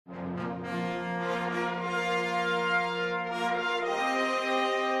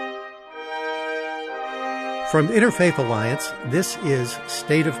From the Interfaith Alliance, this is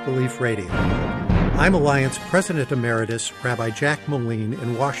State of Belief Radio. I'm Alliance President Emeritus Rabbi Jack Moline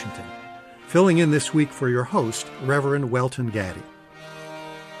in Washington, filling in this week for your host, Reverend Welton Gaddy.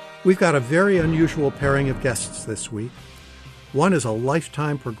 We've got a very unusual pairing of guests this week. One is a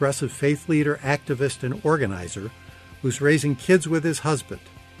lifetime progressive faith leader, activist, and organizer who's raising kids with his husband.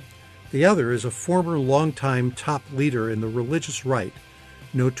 The other is a former longtime top leader in the religious right,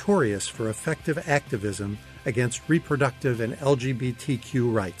 notorious for effective activism against reproductive and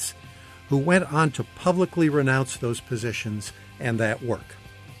LGBTQ rights, who went on to publicly renounce those positions and that work.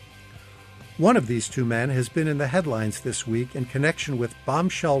 One of these two men has been in the headlines this week in connection with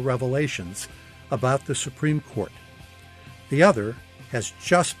bombshell revelations about the Supreme Court. The other has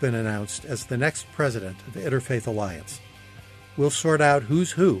just been announced as the next president of the Interfaith Alliance. We'll sort out who's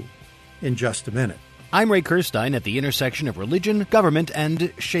who in just a minute. I'm Ray Kirstein at the intersection of religion, government,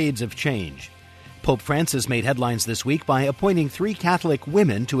 and shades of change. Pope Francis made headlines this week by appointing 3 Catholic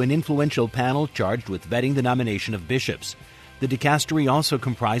women to an influential panel charged with vetting the nomination of bishops. The dicastery also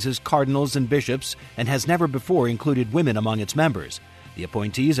comprises cardinals and bishops and has never before included women among its members. The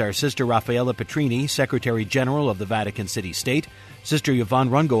appointees are Sister Raffaella Petrini, Secretary General of the Vatican City State, Sister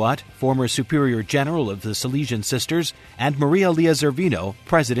Yvonne Rungoat, former Superior General of the Salesian Sisters, and Maria Lia Zervino,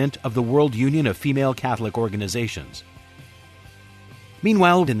 President of the World Union of Female Catholic Organizations.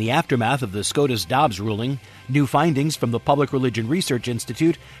 Meanwhile, in the aftermath of the SCOTUS-Dobbs ruling, new findings from the Public Religion Research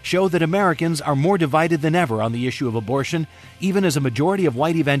Institute show that Americans are more divided than ever on the issue of abortion, even as a majority of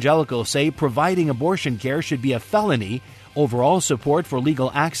white evangelicals say providing abortion care should be a felony. Overall support for legal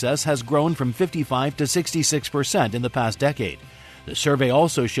access has grown from 55 to 66% in the past decade. The survey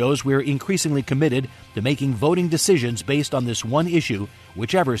also shows we're increasingly committed to making voting decisions based on this one issue,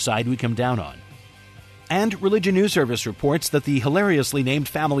 whichever side we come down on. And Religion News Service reports that the hilariously named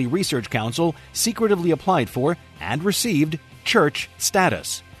Family Research Council secretively applied for and received church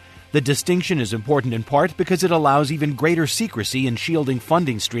status. The distinction is important in part because it allows even greater secrecy in shielding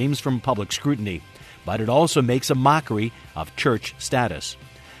funding streams from public scrutiny. But it also makes a mockery of church status.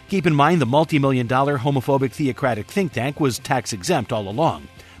 Keep in mind the multi-million-dollar homophobic theocratic think tank was tax-exempt all along,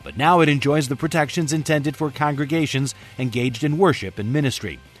 but now it enjoys the protections intended for congregations engaged in worship and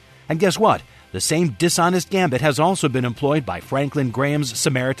ministry. And guess what? The same dishonest gambit has also been employed by Franklin Graham's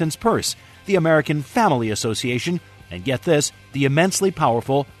Samaritan's Purse, the American Family Association, and get this, the immensely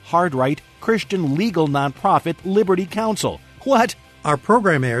powerful, hard-right, Christian legal nonprofit Liberty Counsel. What? Our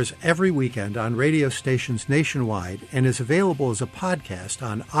program airs every weekend on radio stations nationwide and is available as a podcast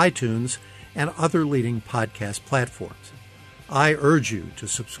on iTunes and other leading podcast platforms. I urge you to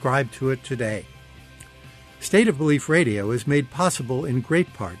subscribe to it today. State of Belief Radio is made possible in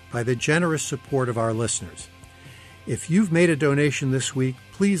great part by the generous support of our listeners. If you've made a donation this week,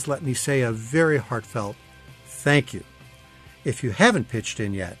 please let me say a very heartfelt thank you. If you haven't pitched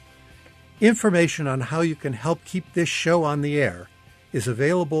in yet, information on how you can help keep this show on the air is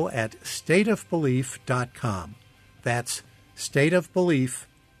available at stateofbelief.com. That's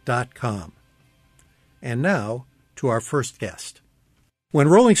stateofbelief.com. And now to our first guest. When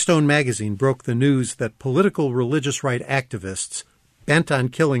Rolling Stone magazine broke the news that political religious right activists bent on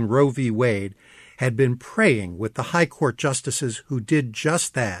killing Roe v. Wade had been praying with the high court justices who did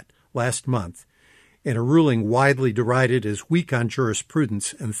just that last month, in a ruling widely derided as weak on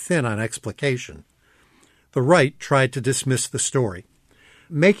jurisprudence and thin on explication, the right tried to dismiss the story.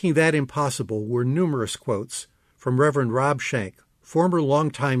 Making that impossible were numerous quotes from Reverend Rob Schenck, former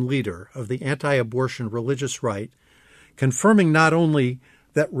longtime leader of the anti-abortion religious right, confirming not only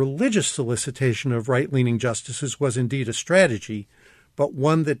that religious solicitation of right-leaning justices was indeed a strategy, but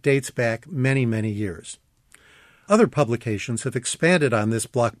one that dates back many, many years. Other publications have expanded on this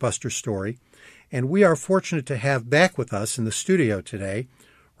blockbuster story, and we are fortunate to have back with us in the studio today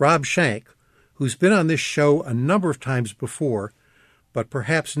Rob Schenck, who's been on this show a number of times before, but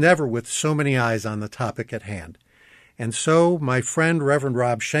perhaps never with so many eyes on the topic at hand. And so, my friend Reverend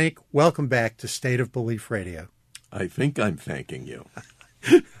Rob Schenck, welcome back to State of Belief Radio. I think I'm thanking you.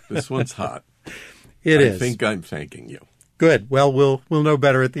 This one's hot. It is. I think I'm thanking you. Good. Well, we'll know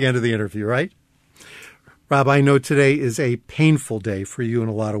better at the end of the interview, right? Rob, I know today is a painful day for you in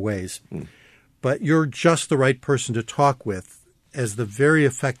a lot of ways, but you're just the right person to talk with as the very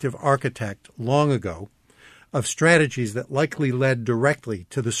effective architect long ago of strategies that likely led directly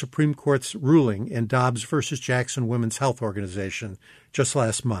to the Supreme Court's ruling in Dobbs versus Jackson Women's Health Organization just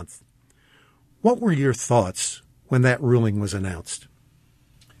last month. What were your thoughts when that ruling was announced?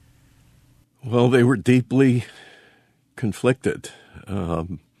 Well, they were deeply conflicted. I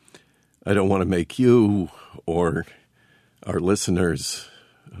don't want to make you or our listeners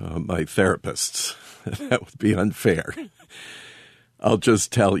my therapists. That would be unfair. I'll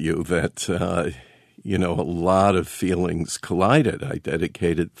just tell you that, a lot of feelings collided. I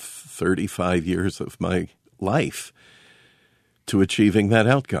dedicated 35 years of my life to achieving that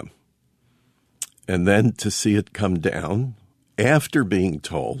outcome. And then to see it come down after being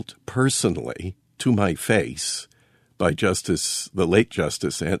told personally to my face by the late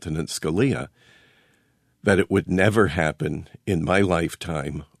Justice Antonin Scalia, that it would never happen in my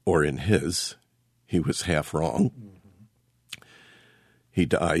lifetime or in his. He was half wrong. He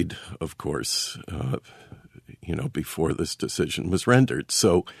died, of course, before this decision was rendered.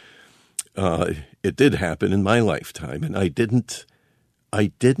 So it did happen in my lifetime, and I didn't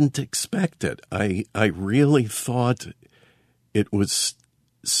expect it. I really thought it was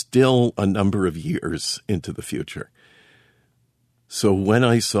still a number of years into the future. So when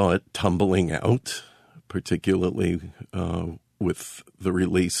I saw it tumbling out, particularly with the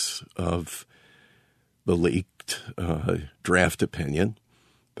release of the leaked draft opinion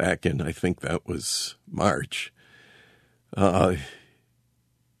back in, I think that was March, I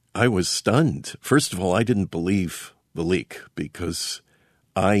was stunned. First of all, I didn't believe the leak because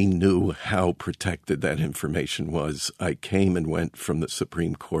I knew how protected that information was. I came and went from the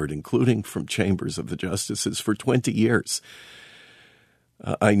Supreme Court, including from chambers of the justices, for 20 years.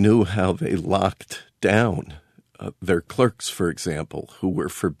 I knew how they locked down their clerks, for example, who were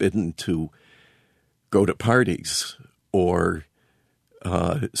forbidden to go to parties or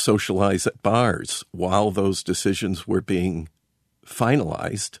socialize at bars while those decisions were being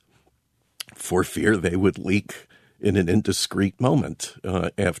finalized, for fear they would leak in an indiscreet moment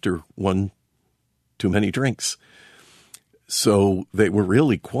after one too many drinks. So they were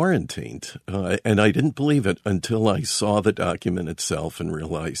really quarantined, and I didn't believe it until I saw the document itself and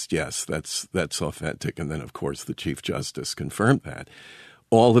realized, yes, that's authentic. And then, of course, the Chief Justice confirmed that.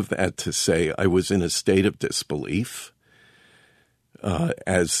 All of that to say, I was in a state of disbelief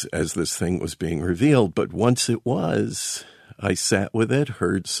as this thing was being revealed. But once it was, I sat with it,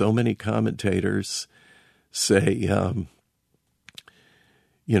 heard so many commentators say,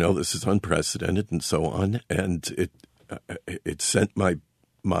 this is unprecedented and so on, and it sent my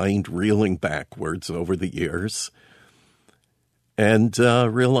mind reeling backwards over the years, and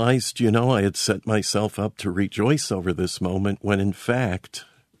realized, I had set myself up to rejoice over this moment when, in fact,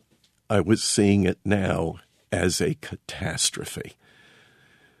 I was seeing it now as a catastrophe.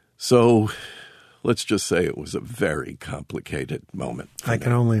 So let's just say it was a very complicated moment. I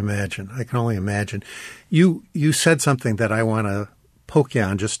can only imagine. You said something that I want to poke you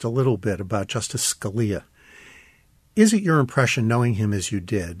on just a little bit about Justice Scalia. Is it your impression, knowing him as you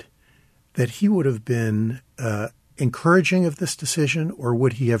did, that he would have been encouraging of this decision, or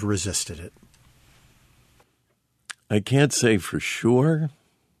would he have resisted it? I can't say for sure.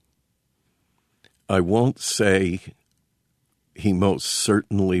 I won't say he most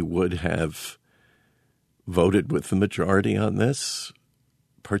certainly would have voted with the majority on this,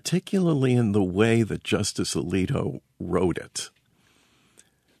 particularly in the way that Justice Alito wrote it.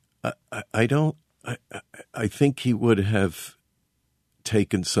 I think he would have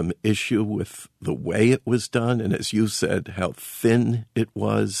taken some issue with the way it was done, and as you said, how thin it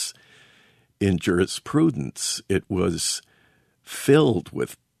was in jurisprudence. It was filled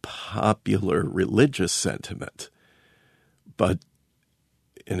with popular religious sentiment. But,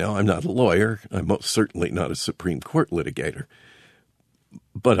 I'm not a lawyer. I'm most certainly not a Supreme Court litigator.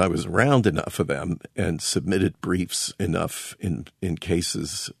 But I was around enough of them and submitted briefs enough in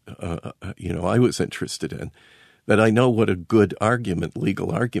cases, I was interested in, that I know what a good argument,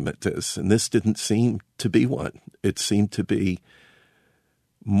 legal argument is. And this didn't seem to be one. It seemed to be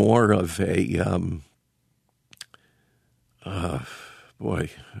more of a, I'm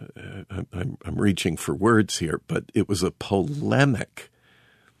reaching for words here, but it was a polemic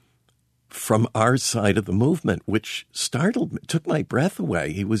from our side of the movement, which startled me, took my breath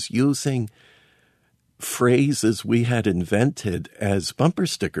away. He was using phrases we had invented as bumper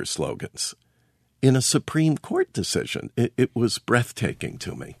sticker slogans in a Supreme Court decision. It was breathtaking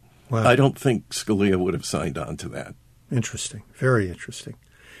to me. Wow. I don't think Scalia would have signed on to that. Interesting. Very interesting.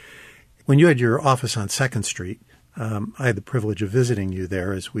 When you had your office on 2nd Street, I had the privilege of visiting you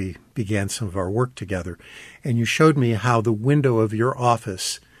there as we began some of our work together, and you showed me how the window of your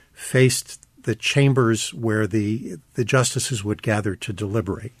office faced the chambers where the justices would gather to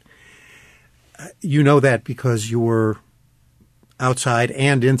deliberate. You know that because you were outside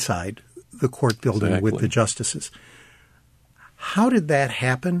and inside the court building Exactly. with the justices. How did that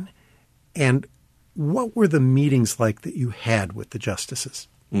happen, and what were the meetings like that you had with the justices?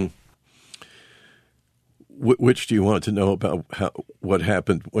 Which do you want to know about what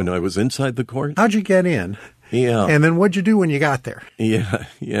happened when I was inside the court? How'd you get in? Yeah. And then what'd you do when you got there?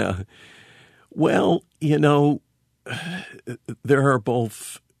 Yeah. Well, there are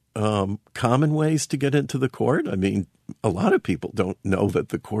both common ways to get into the court. I mean, a lot of people don't know that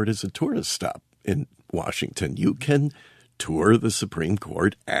the court is a tourist stop in Washington. You can tour the Supreme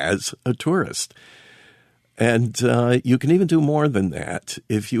Court as a tourist. And you can even do more than that.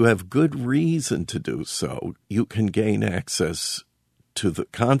 If you have good reason to do so, you can gain access to the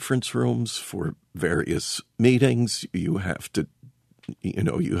conference rooms for various meetings. You have to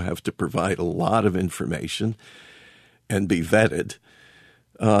provide a lot of information and be vetted.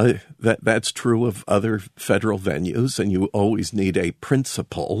 That's true of other federal venues, and you always need a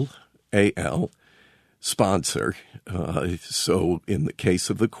principal, A-L, sponsor. So in the case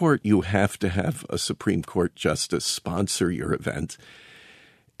of the court, you have to have a Supreme Court justice sponsor your event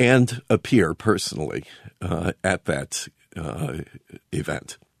and appear personally at that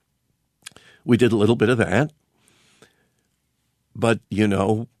event. We did a little bit of that, but,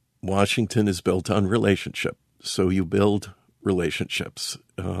 Washington is built on relationship. So you build relationships.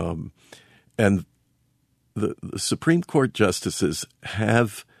 And the Supreme Court justices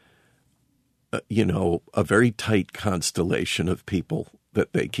have, a very tight constellation of people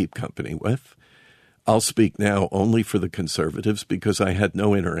that they keep company with. I'll speak now only for the conservatives because I had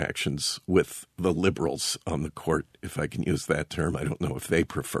no interactions with the liberals on the court, if I can use that term. I don't know if they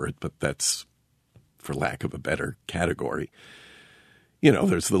prefer it, but that's for lack of a better category.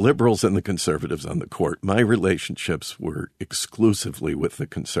 There's the liberals and the conservatives on the court. My relationships were exclusively with the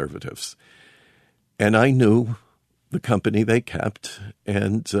conservatives. And I knew the company they kept,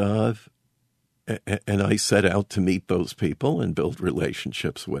 and I set out to meet those people and build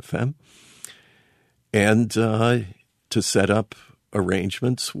relationships with them and to set up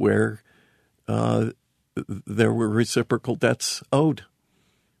arrangements where there were reciprocal debts owed.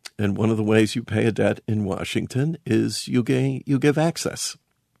 And one of the ways you pay a debt in Washington is you give access.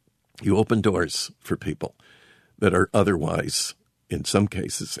 You open doors for people that are otherwise, in some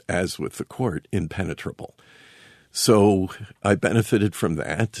cases, as with the court, impenetrable. So I benefited from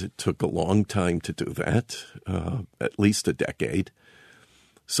that. It took a long time to do that, at least a decade.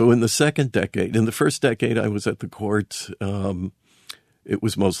 So in the first decade I was at the court, it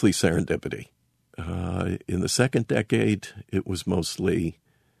was mostly serendipity. In the second decade, it was mostly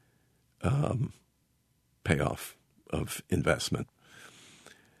payoff of investment.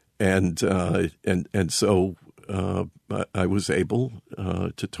 And so I was able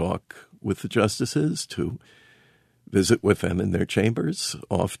to talk with the justices, to visit with them in their chambers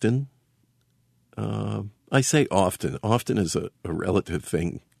often. I say often. Often is a relative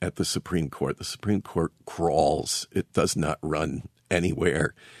thing at the Supreme Court. The Supreme Court crawls. It does not run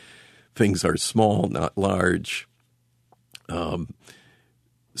anywhere. Things are small, not large.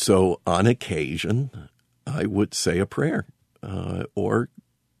 So on occasion, I would say a prayer, or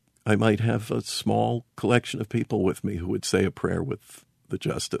I might have a small collection of people with me who would say a prayer with the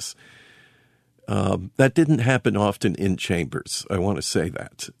justice. That didn't happen often in chambers. I want to say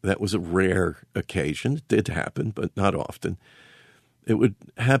that. That was a rare occasion. It did happen, but not often. It would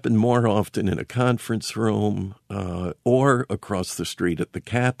happen more often in a conference room or across the street at the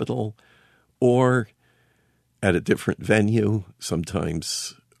Capitol or at a different venue,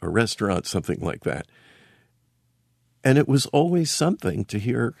 sometimes a restaurant, something like that. And it was always something to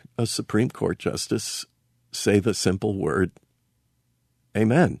hear a Supreme Court justice say the simple word,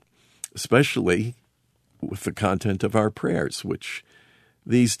 Amen, especially with the content of our prayers, which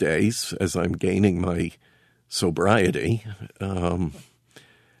these days, as I'm gaining my sobriety,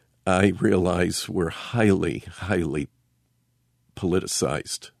 I realize were highly, highly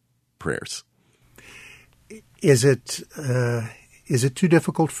politicized prayers. Is it too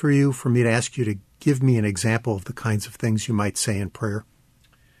difficult for me to ask you to give me an example of the kinds of things you might say in prayer?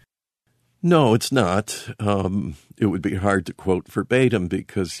 No, it's not. It would be hard to quote verbatim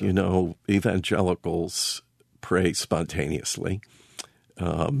because, evangelicals pray spontaneously.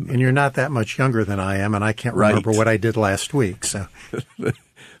 And you're not that much younger than I am, and I can't remember what I did last week. So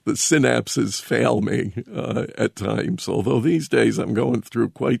the synapses fail me at times, although these days I'm going through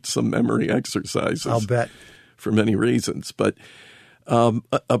quite some memory exercises. I'll bet. For many reasons. But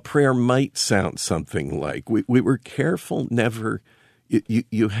a prayer might sound something like, we were careful never,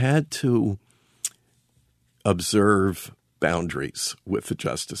 you had to observe boundaries with the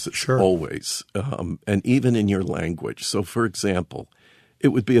justices, sure. Always, and even in your language. So, for example, it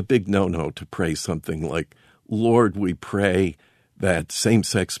would be a big no-no to pray something like, Lord, we pray that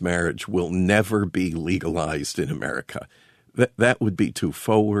same-sex marriage will never be legalized in America. That would be too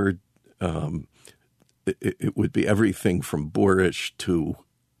forward. it would be everything from boorish to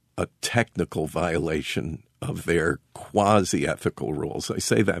a technical violation of their quasi-ethical rules. I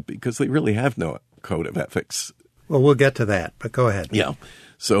say that because they really have no code of ethics. Well, we'll get to that, but go ahead. Yeah.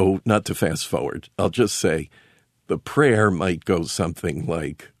 So not to fast forward, I'll just say the prayer might go something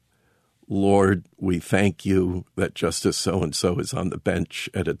like, Lord, we thank you that Justice so-and-so is on the bench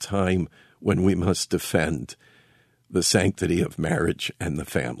at a time when we must defend the sanctity of marriage and the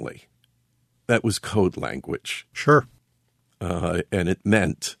family. That was code language. Sure. And it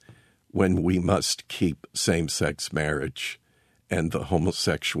meant when we must keep same-sex marriage and the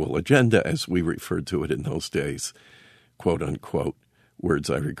homosexual agenda, as we referred to it in those days, quote unquote, words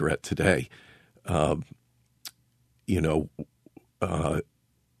I regret today.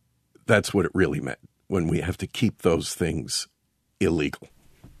 That's what it really meant, when we have to keep those things illegal.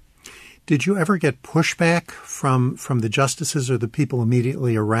 Did you ever get pushback from the justices or the people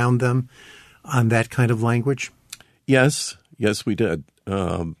immediately around them on that kind of language? Yes, we did.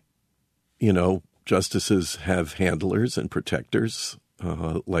 Justices have handlers and protectors,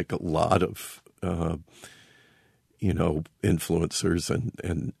 like a lot of, influencers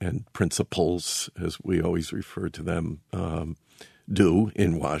and principals, as we always refer to them, do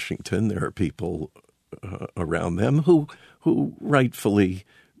in Washington. There are people around them who rightfully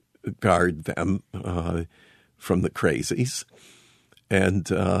guard them from the crazies.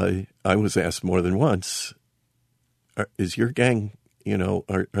 And I was asked more than once, is your gang,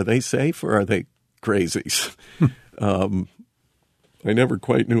 are they safe or are they crazies? I never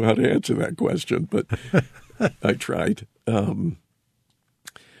quite knew how to answer that question, but I tried.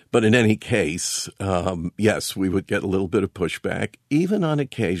 But in any case, yes, we would get a little bit of pushback. Even on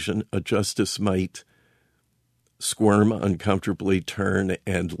occasion, a justice might squirm uncomfortably, turn,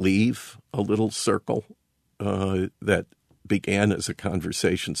 and leave a little circle that began as a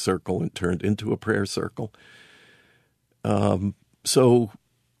conversation circle and turned into a prayer circle. So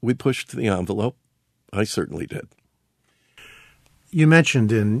we pushed the envelope. I certainly did. You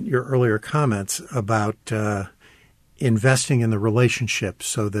mentioned in your earlier comments about investing in the relationship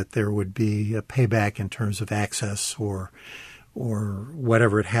so that there would be a payback in terms of access or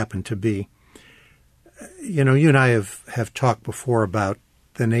whatever it happened to be. You and I have talked before about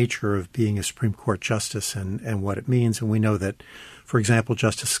the nature of being a Supreme Court justice and what it means. And we know that, for example,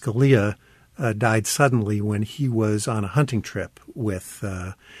 Justice Scalia died suddenly when he was on a hunting trip with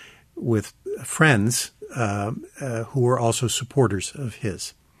friends who were also supporters of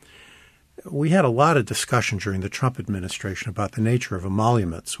his. We had a lot of discussion during the Trump administration about the nature of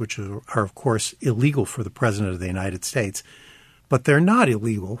emoluments, which are, of course, illegal for the President of the United States, but they're not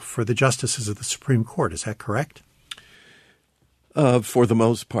illegal for the justices of the Supreme Court. Is that correct? For the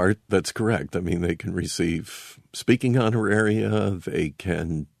most part, that's correct. I mean, they can receive speaking honoraria. They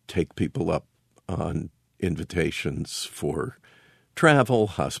can take people up on invitations for travel,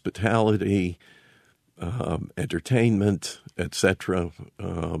 hospitality, entertainment, etc.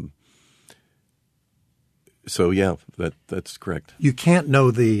 So, yeah, that's correct. You can't know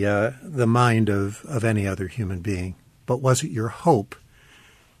the mind of any other human being, but was it your hope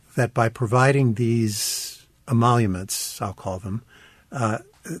that by providing these emoluments, I'll call them,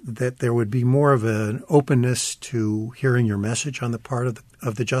 that there would be more of an openness to hearing your message on the part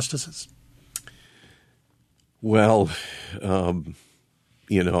of the justices? Well,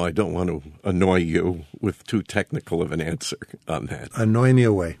 I don't want to annoy you with too technical of an answer on that. Annoy me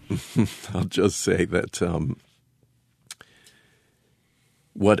away. I'll just say that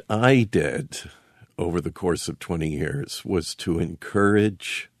what I did over the course of 20 years was to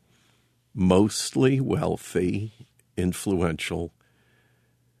encourage mostly wealthy, influential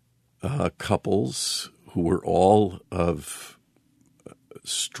couples who were all of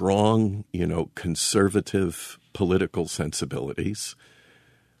strong, conservative political sensibilities,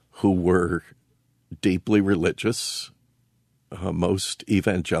 who were deeply religious, most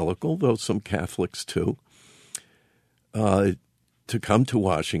evangelical, though some Catholics too, to come to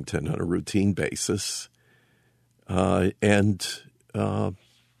Washington on a routine basis and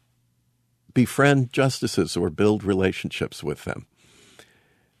befriend justices or build relationships with them.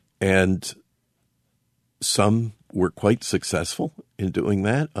 And some were quite successful in doing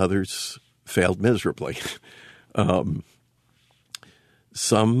that. Others failed miserably.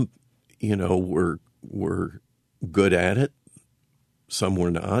 Some, were good at it. Some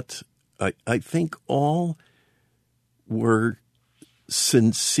were not. I think all were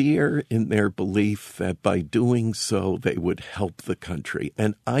sincere in their belief that by doing so they would help the country.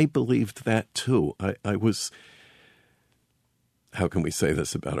 And I believed that too. how can we say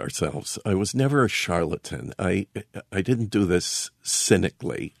this about ourselves? I was never a charlatan. I didn't do this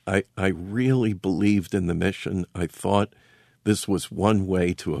cynically. I really believed in the mission. I thought this was one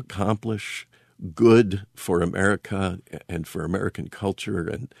way to accomplish good for America and for American culture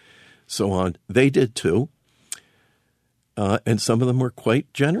and so on. They did too. And some of them were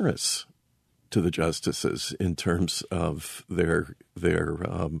quite generous to the justices in terms of their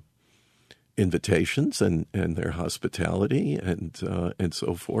invitations and their hospitality and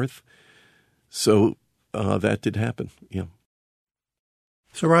so forth. So that did happen, yeah.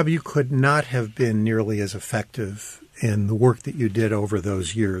 So, Rob, you could not have been nearly as effective in the work that you did over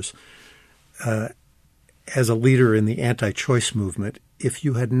those years as a leader in the anti-choice movement if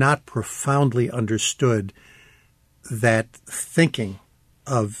you had not profoundly understood that thinking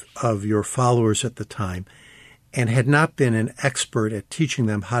of your followers at the time and had not been an expert at teaching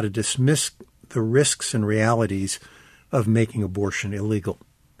them how to dismiss the risks and realities of making abortion illegal.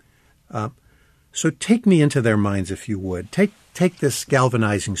 So take me into their minds, if you would. Take this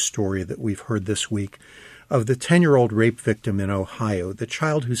galvanizing story that we've heard this week of the 10-year-old rape victim in Ohio, the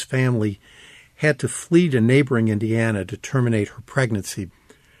child whose family had to flee to neighboring Indiana to terminate her pregnancy.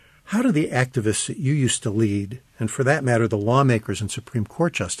 How do the activists that you used to lead, and for that matter, the lawmakers and Supreme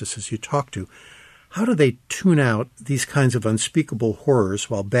Court justices you talk to, how do they tune out these kinds of unspeakable horrors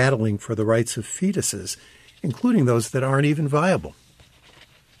while battling for the rights of fetuses, including those that aren't even viable?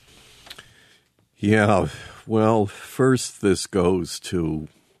 Yeah, well, first this goes to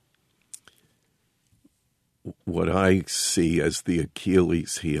what I see as the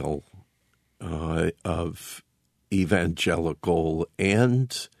Achilles heel of evangelical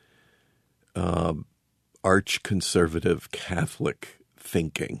and arch-conservative Catholic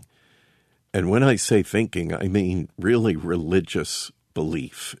thinking. And when I say thinking, I mean really religious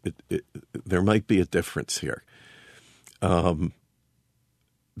belief. There might be a difference here.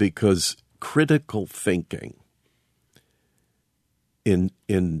 Because critical thinking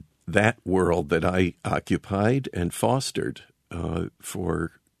in that world that I occupied and fostered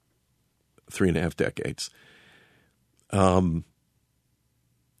for 3.5 decades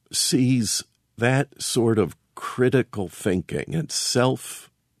sees that sort of critical thinking and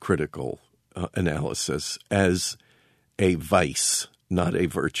self-critical analysis as a vice, not a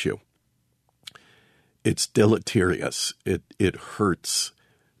virtue. It's deleterious. It hurts.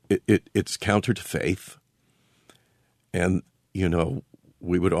 It's counter to faith. And, you know,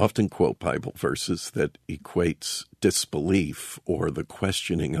 we would often quote Bible verses that equates disbelief or the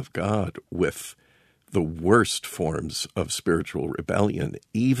questioning of God with the worst forms of spiritual rebellion,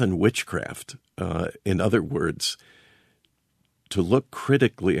 even witchcraft. In other words, to look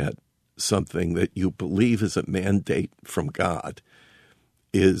critically at something that you believe is a mandate from God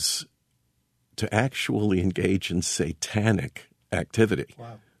is to actually engage in satanic activity.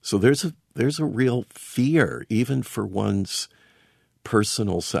 Wow. So there's a real fear, even for one's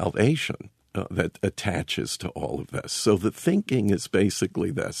personal salvation, that attaches to all of this. So the thinking is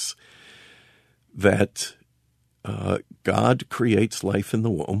basically this, that God creates life in the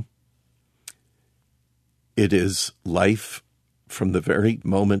womb. It is life from the very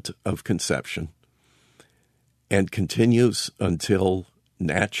moment of conception and continues until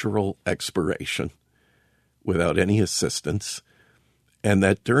natural expiration without any assistance, and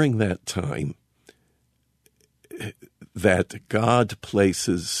that during that time that God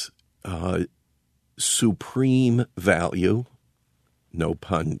places supreme value, no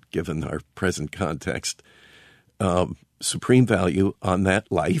pun given our present context, supreme value on that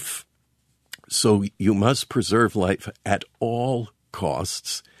life. So you must preserve life at all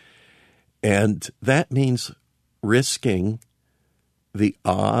costs, and that means risking the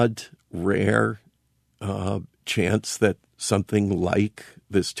odd, rare chance that something like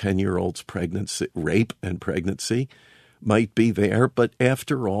this 10-year-old's pregnancy, rape and pregnancy, might be there. But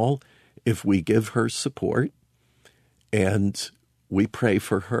after all, if we give her support and we pray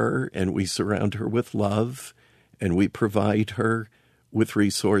for her and we surround her with love and we provide her with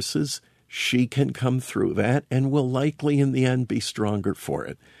resources, she can come through that and will likely in the end be stronger for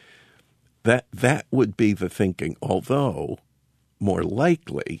it. That would be the thinking, although more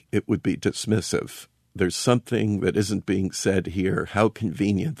likely it would be dismissive. There's something that isn't being said here. How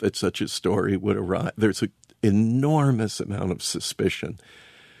convenient that such a story would arise. There's an enormous amount of suspicion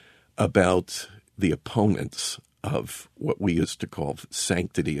about the opponents of what we used to call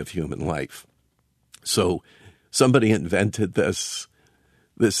sanctity of human life. So somebody invented this.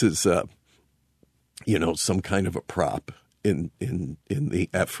 This is, some kind of a prop in the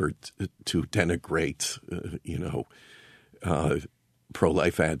effort to denigrate,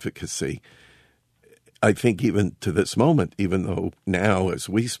 pro-life advocacy. I think even to this moment, even though now as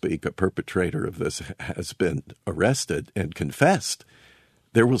we speak, a perpetrator of this has been arrested and confessed,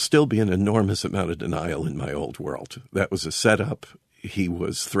 there will still be an enormous amount of denial in my old world. That was a setup. He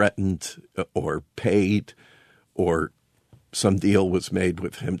was threatened or paid, or some deal was made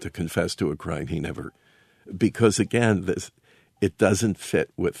with him to confess to a crime he never, because again, it doesn't fit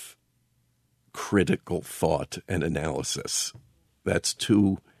with critical thought and analysis. That's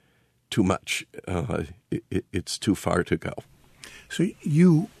too much. It's too far to go. So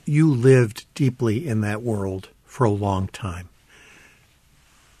you lived deeply in that world for a long time.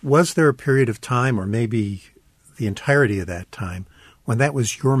 Was there a period of time, or maybe the entirety of that time, when that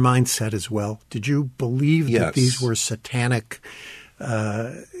was your mindset as well? Did you believe that these were satanic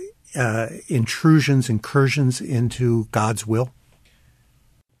incursions into God's will?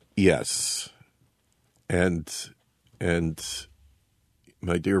 Yes. And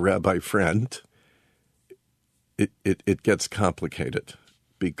my dear rabbi friend, it gets complicated,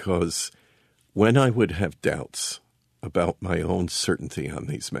 because when I would have doubts about my own certainty on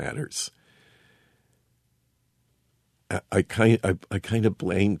these matters, I kind of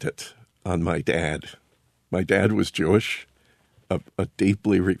blamed it on my dad. My dad was Jewish, a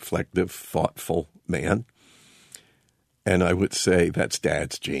deeply reflective, thoughtful man, and I would say, that's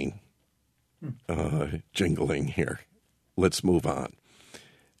Dad's gene jingling here. Let's move on.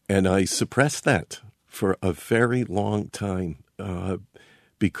 And I suppressed that for a very long time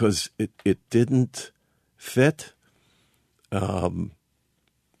because it didn't fit.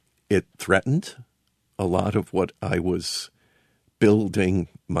 It threatened a lot of what I was building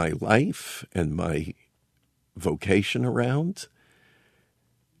my life and my vocation around.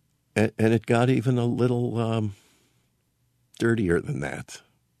 And it got even a little dirtier than that,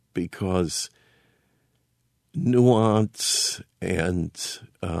 because nuance and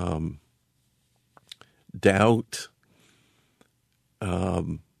doubt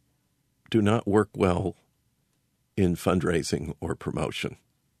do not work well in fundraising or promotion.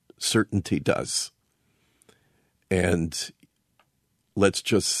 Certainty does. And let's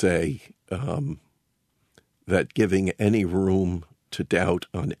just say that giving any room to doubt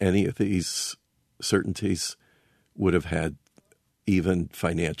on any of these certainties would have had even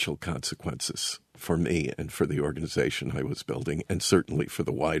financial consequences for me and for the organization I was building, and certainly for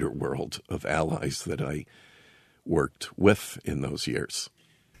the wider world of allies that I worked with in those years.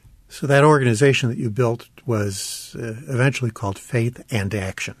 So that organization that you built was eventually called Faith and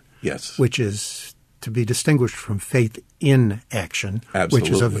Action. Yes. Which is to be distinguished from Faith in Action,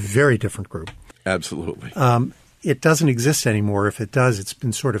 Absolutely. Which is a very different group. Absolutely. It doesn't exist anymore. If it does, it's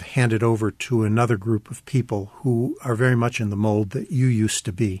been sort of handed over to another group of people who are very much in the mold that you used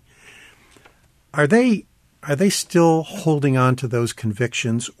to be. Are they still holding on to those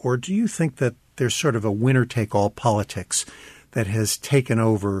convictions, or do you think that there's sort of a winner-take-all politics that has taken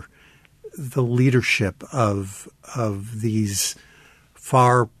over the leadership of these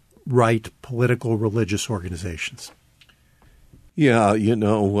far-right political religious organizations? Yeah,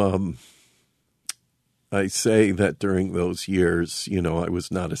 I say that during those years, I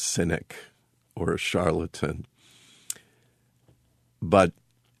was not a cynic or a charlatan, but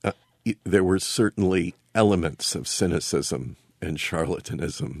there were certainly elements of cynicism and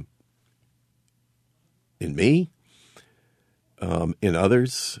charlatanism in me, in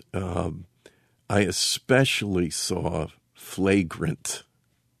others. I especially saw flagrant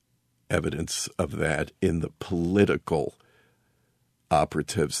evidence of that in the political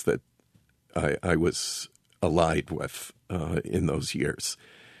operatives that I was allied with in those years.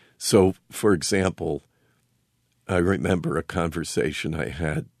 So, for example, I remember a conversation I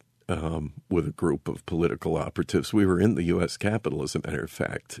had with a group of political operatives. We were in the U.S. Capitol, as a matter of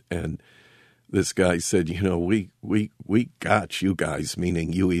fact, and this guy said, we got you guys,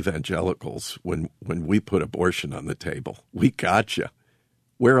 meaning you evangelicals, when we put abortion on the table. We got you.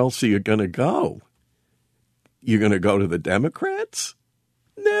 Where else are you going to go? You're going to go to the Democrats?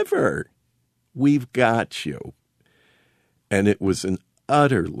 Never. We've got you. And it was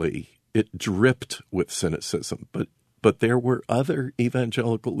it dripped with cynicism. But there were other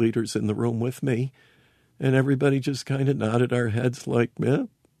evangelical leaders in the room with me, and everybody just kind of nodded our heads like, yeah,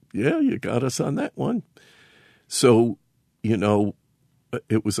 you got us on that one. So,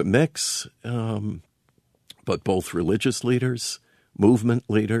 it was a mix, but both religious leaders, movement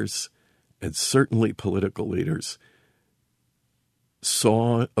leaders, and certainly political leaders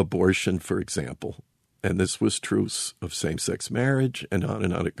saw abortion, for example, and this was true of same-sex marriage, and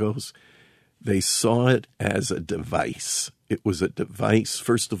on it goes. They saw it as a device. It was a device,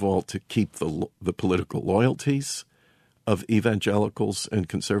 first of all, to keep the political loyalties of evangelicals and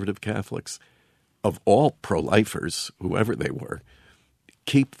conservative Catholics, of all pro-lifers, whoever they were,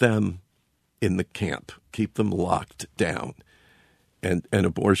 keep them in the camp, keep them locked down. And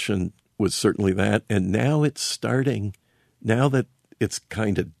abortion was certainly that. And now it's starting, now that it's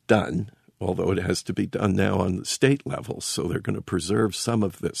kind of done, although it has to be done now on the state level. So they're going to preserve some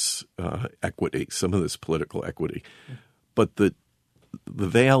of this equity, some of this political equity. But the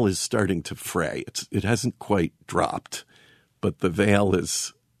veil is starting to fray. It hasn't quite dropped, but the veil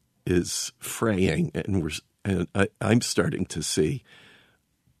is fraying, and I'm starting to see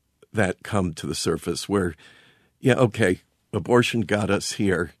that come to the surface where, yeah, okay, abortion got us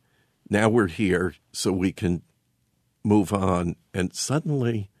here. Now we're here, so we can move on. And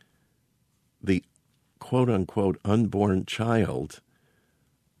suddenly the quote-unquote unborn child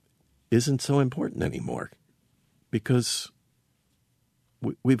isn't so important anymore because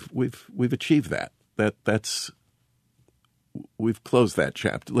we've achieved that. That's we've closed that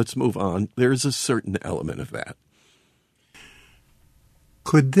chapter. Let's move on. There's a certain element of that.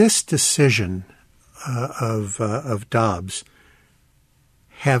 Could this decision of Dobbs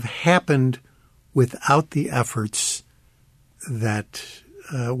have happened without the efforts that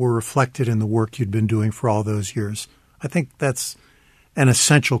were reflected in the work you'd been doing for all those years? I think that's an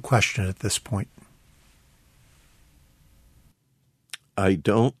essential question at this point. I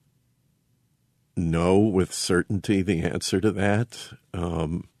don't know with certainty the answer to that.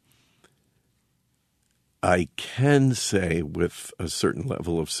 I can say with a certain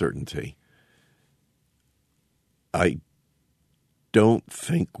level of certainty, I don't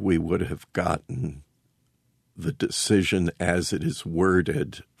think we would have gotten the decision as it is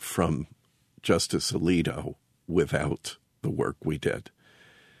worded from Justice Alito without the work we did.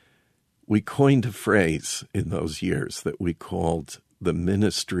 We coined a phrase in those years that we called the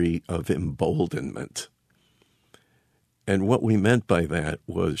ministry of emboldenment. And what we meant by that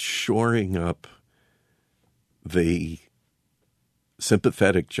was shoring up the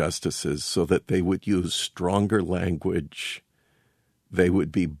sympathetic justices so that they would use stronger language, they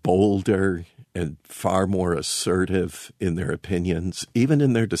would be bolder and far more assertive in their opinions, even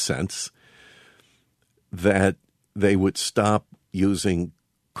in their dissents, that they would stop using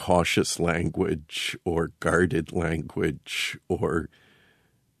cautious language or guarded language or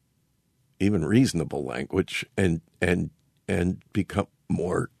even reasonable language and become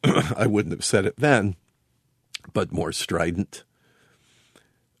more, I wouldn't have said it then, but more strident.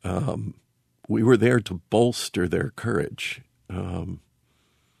 We were there to bolster their courage.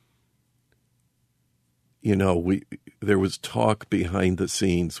 There was talk behind the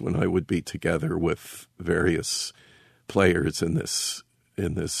scenes when I would be together with various players in this,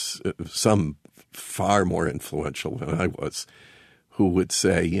 some far more influential than I was, who would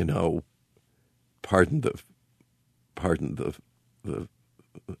say, pardon the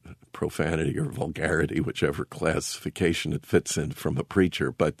profanity or vulgarity, whichever classification it fits in from a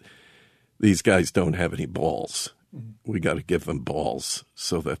preacher, but these guys don't have any balls. We got to give them balls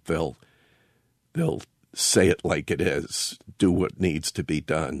so that they'll say it like it is, do what needs to be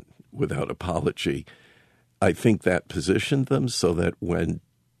done without apology. I think that positioned them so that when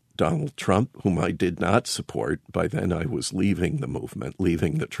Donald Trump, whom I did not support, by then I was leaving the movement,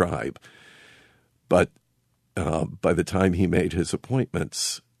 leaving the tribe, but by the time he made his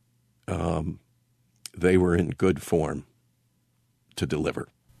appointments, they were in good form to deliver.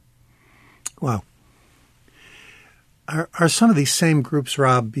 Wow. Are some of these same groups,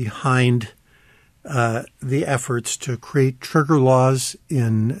 Rob, behind the efforts to create trigger laws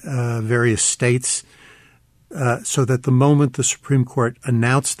in various states so that the moment the Supreme Court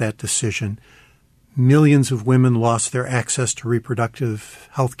announced that decision, millions of women lost their access to reproductive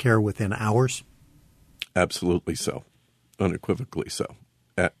health care within hours? Absolutely so. Unequivocally so.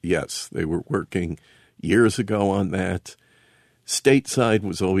 Yes, they were working years ago on that. Stateside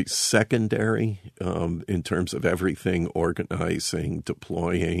was always secondary in terms of everything, organizing,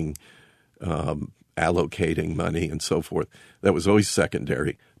 deploying, allocating money, and so forth. That was always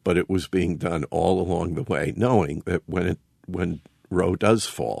secondary, but it was being done all along the way, knowing that when Roe does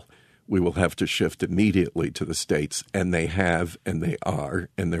fall, we will have to shift immediately to the states, and they have, and they are,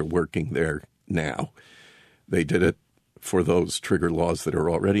 and they're working there now. They did it for those trigger laws that are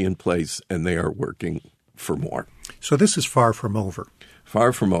already in place, and they are working for more. So this is far from over.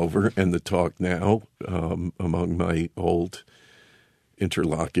 Far from over, and the talk now among my old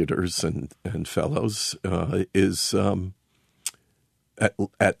interlocutors and fellows is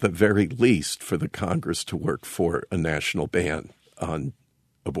at the very least for the Congress to work for a national ban on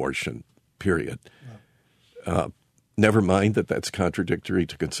abortion, period. Never mind that that's contradictory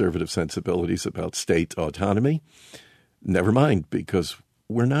to conservative sensibilities about state autonomy. Never mind, because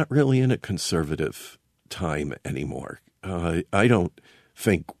we're not really in a conservative time anymore. I don't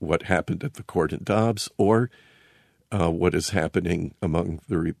think what happened at the court in Dobbs or what is happening among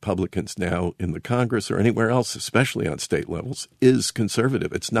the Republicans now in the Congress or anywhere else, especially on state levels, is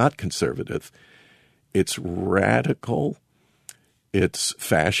conservative. It's not conservative. It's radical. It's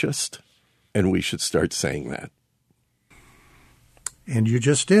fascist. And we should start saying that. And you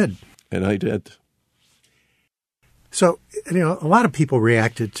just did. And I did. So, a lot of people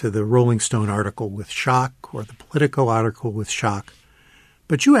reacted to the Rolling Stone article with shock or the Politico article with shock.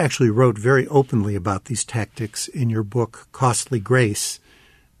 But you actually wrote very openly about these tactics in your book, Costly Grace,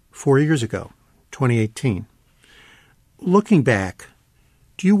 4 years ago, 2018. Looking back,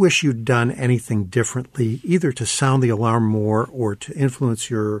 do you wish you'd done anything differently, either to sound the alarm more or to influence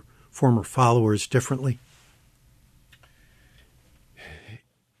your former followers differently?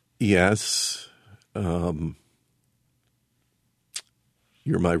 Yes.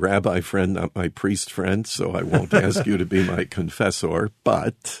 You're my rabbi friend, not my priest friend, so I won't ask you to be my confessor.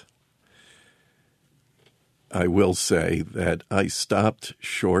 But I will say that I stopped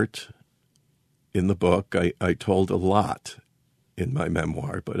short in the book. I told a lot in my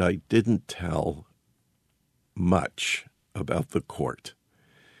memoir, but I didn't tell much about the court.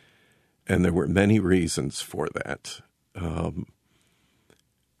 And there were many reasons for that.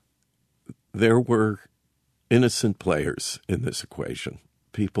 There were innocent players in this equation,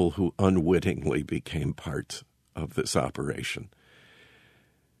 people who unwittingly became part of this operation.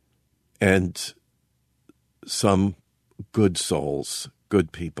 And some good souls,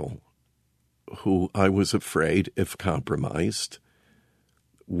 good people, who I was afraid, if compromised,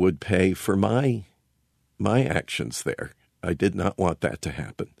 would pay for my actions there. I did not want that to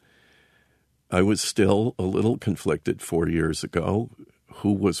happen. I was still a little conflicted 4 years ago,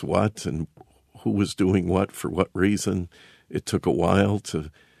 who was what and who was doing what for what reason. It took a while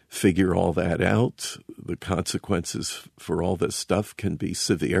to figure all that out. The consequences for all this stuff can be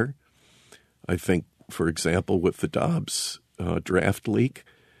severe. I think, for example, with the Dobbs draft leak,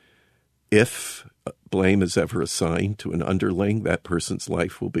 if blame is ever assigned to an underling, that person's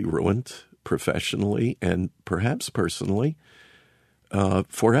life will be ruined professionally and perhaps personally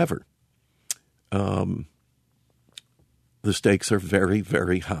forever. The stakes are very,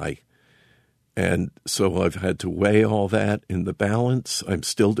 very high. And so I've had to weigh all that in the balance. I'm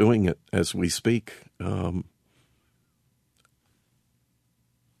still doing it as we speak.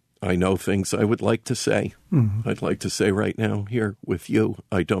 I know things I would like to say. Mm-hmm. I'd like to say right now here with you,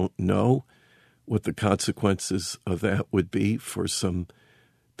 I don't know what the consequences of that would be for some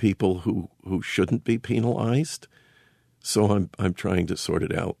people who shouldn't be penalized. So I'm trying to sort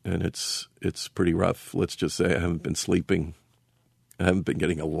it out, and it's pretty rough. Let's just say I haven't been sleeping. I haven't been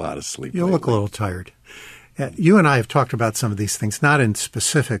getting a lot of sleep. You look a little tired. You and I have talked about some of these things, not in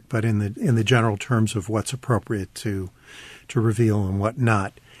specific, but in the general terms of what's appropriate to reveal and what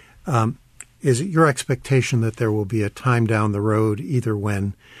not. Is it your expectation that there will be a time down the road, either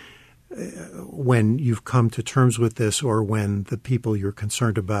when you've come to terms with this or when the people you're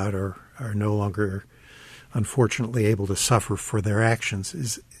concerned about are no longer, unfortunately, able to suffer for their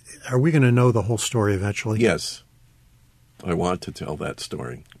actions? Are we going to know the whole story eventually? Yes. I want to tell that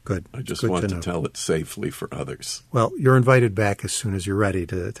story. Good. I just want to tell it safely for others. Well, you're invited back as soon as you're ready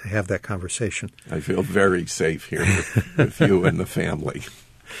to have that conversation. I feel very safe here with you and the family.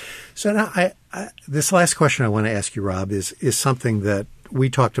 So now, this last question I want to ask you, Rob, is something that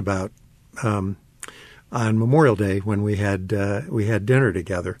we talked about on Memorial Day when we had dinner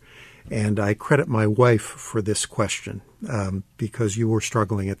together, and I credit my wife for this question because you were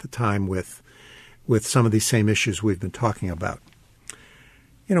struggling at the time with some of these same issues we've been talking about.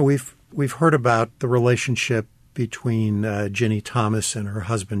 You know, we've heard about the relationship between Ginny Thomas and her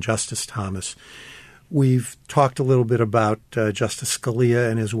husband, Justice Thomas. We've talked a little bit about Justice Scalia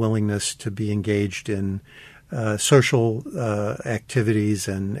and his willingness to be engaged in social activities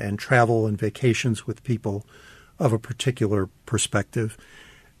and travel and vacations with people of a particular perspective.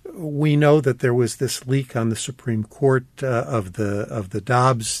 We know that there was this leak on the Supreme Court of the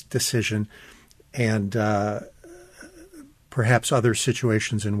Dobbs decision, and perhaps other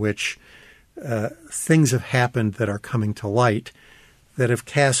situations in which things have happened that are coming to light that have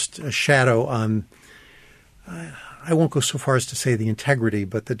cast a shadow on, I won't go so far as to say the integrity,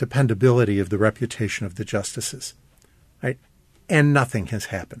 but the dependability of the reputation of the justices. Right? And nothing has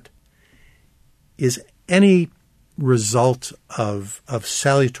happened. Is any result of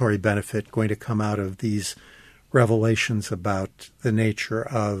salutary benefit going to come out of these revelations about the nature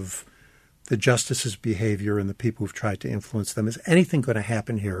of the justices' behavior and the people who've tried to influence them? Is anything going to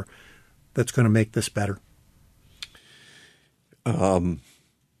happen here that's going to make this better?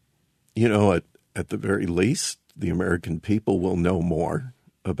 at the very least, the American people will know more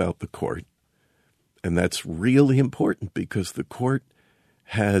about the court. And that's really important because the court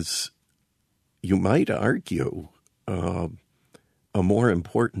has, you might argue, a more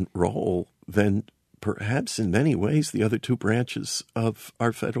important role than perhaps in many ways the other two branches of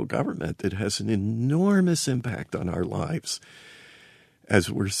our federal government. It has an enormous impact on our lives, as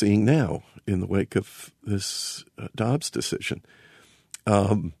we're seeing now in the wake of this Dobbs decision.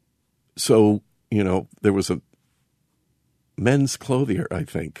 So, there was a men's clothier, I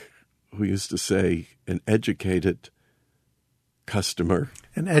think, who used to say an educated customer.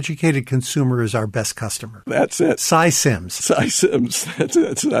 An educated consumer is our best customer. That's it. Cy Sims. Cy Sims.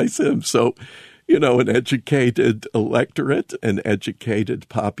 That's Cy Sims. So, an educated electorate, an educated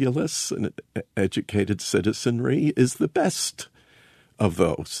populace, an educated citizenry is the best of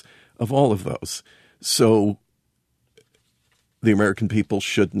those, of all of those. So the American people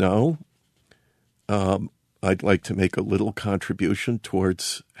should know. I'd like to make a little contribution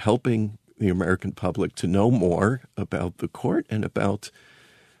towards helping the American public to know more about the court and about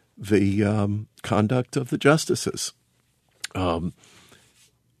the conduct of the justices.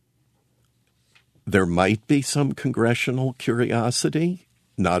 There might be some congressional curiosity,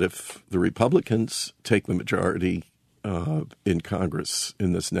 not if the Republicans take the majority in Congress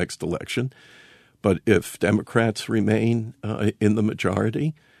in this next election, but if Democrats remain in the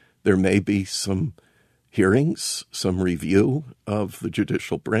majority, there may be some hearings, some review of the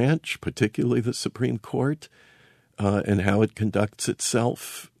judicial branch, particularly the Supreme Court, and how it conducts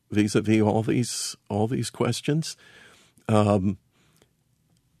itself vis-a-vis all these questions. In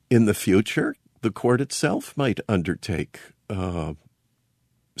the future, the court itself might undertake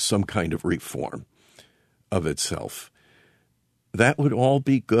some kind of reform of itself. That would all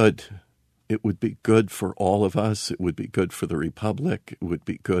be good. It would be good for all of us. It would be good for the Republic. It would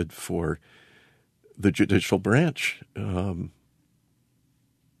be good for the judicial branch.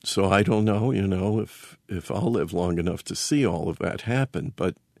 So I don't know, if I'll live long enough to see all of that happen.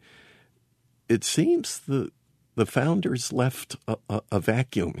 But it seems the founders left a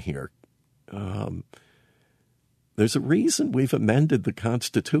vacuum here. There's a reason we've amended the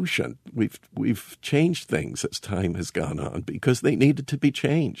Constitution. We've changed things as time has gone on because they needed to be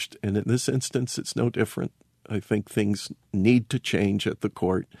changed. And in this instance, it's no different. I think things need to change at the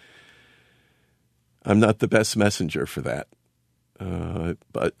court. I'm not the best messenger for that,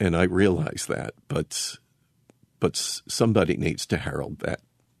 and I realize that. But somebody needs to herald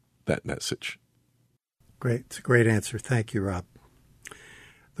that message. Great, it's a great answer. Thank you, Rob.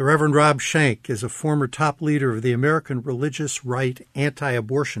 The Reverend Rob Schenck is a former top leader of the American religious right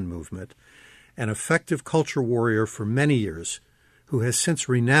anti-abortion movement, an effective culture warrior for many years, who has since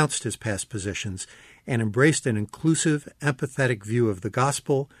renounced his past positions and embraced an inclusive, empathetic view of the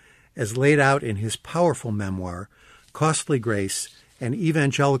gospel as laid out in his powerful memoir, Costly Grace, An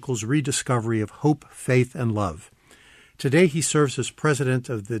Evangelical's Rediscovery of Hope, Faith, and Love. Today he serves as president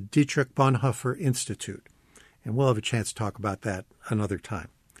of the Dietrich Bonhoeffer Institute, and we'll have a chance to talk about that another time.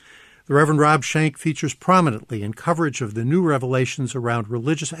 The Reverend Rob Schenck features prominently in coverage of the new revelations around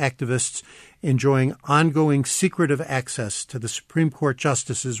religious activists enjoying ongoing secretive access to the Supreme Court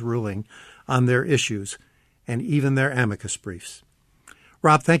justices' ruling on their issues and even their amicus briefs.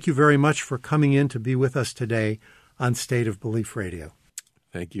 Rob, thank you very much for coming in to be with us today on State of Belief Radio.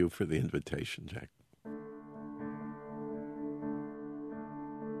 Thank you for the invitation, Jack.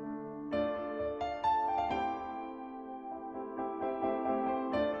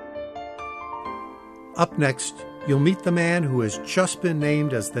 Up next, you'll meet the man who has just been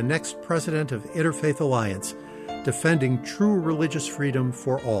named as the next president of Interfaith Alliance, defending true religious freedom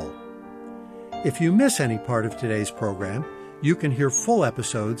for all. If you miss any part of today's program, you can hear full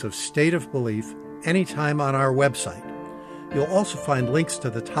episodes of State of Belief anytime on our website. You'll also find links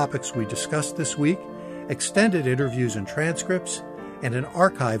to the topics we discussed this week, extended interviews and transcripts, and an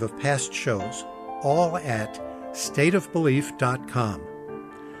archive of past shows, all at stateofbelief.com.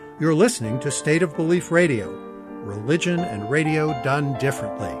 You're listening to State of Belief Radio, religion and radio done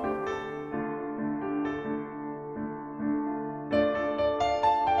differently.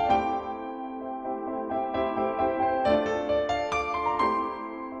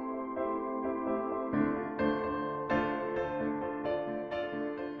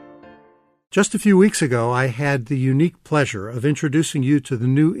 Just a few weeks ago, I had the unique pleasure of introducing you to the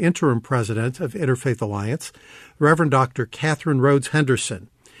new interim president of Interfaith Alliance, Reverend Dr. Catherine Rhodes Henderson.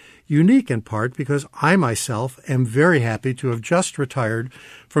 Unique in part because I myself am very happy to have just retired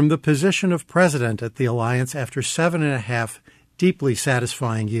from the position of president at the Alliance after 7.5 deeply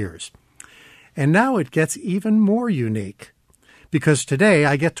satisfying years. And now it gets even more unique, because today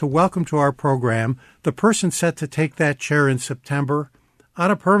I get to welcome to our program the person set to take that chair in September on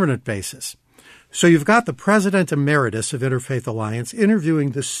a permanent basis. So you've got the President Emeritus of Interfaith Alliance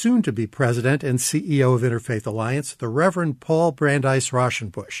interviewing the soon-to-be President and CEO of Interfaith Alliance, the Reverend Paul Brandeis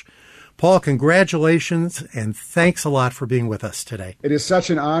Rauschenbusch. Paul, congratulations, and thanks a lot for being with us today. It is such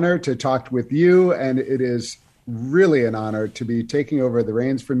an honor to talk with you, and it is really an honor to be taking over the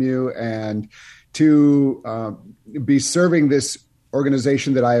reins from you and to be serving this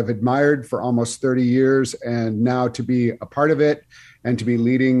organization that I have admired for almost 30 years, and now to be a part of it and to be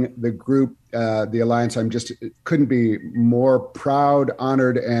leading the group, the Alliance. I'm just couldn't be more proud,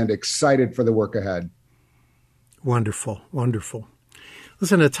 honored, and excited for the work ahead. Wonderful, wonderful.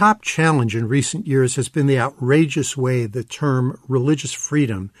 Listen, a top challenge in recent years has been the outrageous way the term religious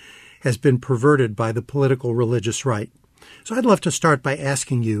freedom has been perverted by the political religious right. So I'd love to start by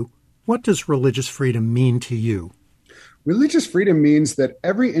asking you, what does religious freedom mean to you? Religious freedom means that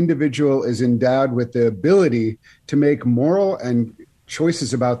every individual is endowed with the ability to make moral and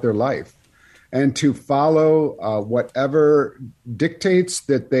choices about their life and to follow whatever dictates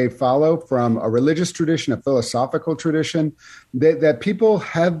that they follow from a religious tradition, a philosophical tradition, that people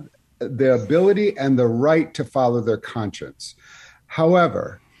have the ability and the right to follow their conscience.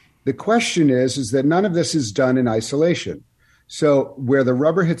 However, the question is that none of this is done in isolation. So where the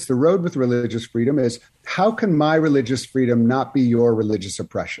rubber hits the road with religious freedom is, how can my religious freedom not be your religious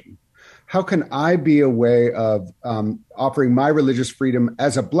oppression? How can I be a way of offering my religious freedom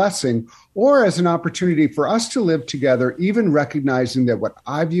as a blessing or as an opportunity for us to live together, even recognizing that what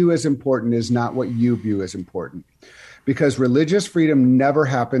I view as important is not what you view as important? Because religious freedom never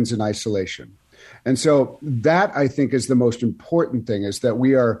happens in isolation. And so that, I think, is the most important thing, is that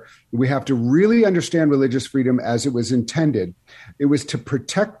we have to really understand religious freedom as it was intended. It was to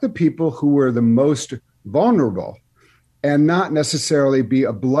protect the people who were the most vulnerable and not necessarily be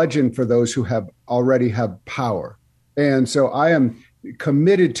a bludgeon for those who already have power. And so I am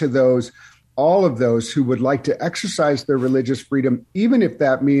committed to all of those who would like to exercise their religious freedom, even if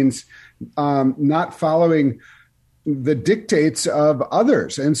that means not following the dictates of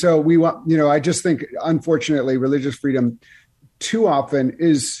others. And so we want, I just think, unfortunately, religious freedom too often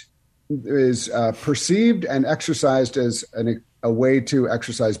is perceived and exercised as a way to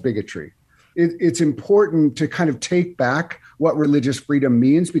exercise bigotry. It's important to kind of take back what religious freedom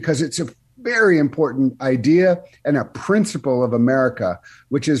means, because it's a very important idea and a principle of America,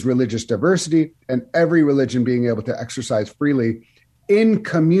 which is religious diversity and every religion being able to exercise freely in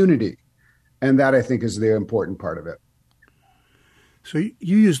community. And that, I think, is the important part of it. So you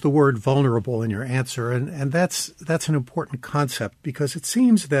use the word vulnerable in your answer, and that's an important concept, because it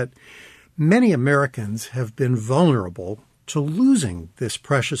seems that many Americans have been vulnerable to losing this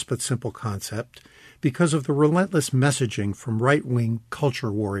precious but simple concept because of the relentless messaging from right-wing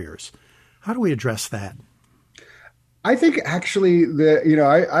culture warriors. How do we address that? I think actually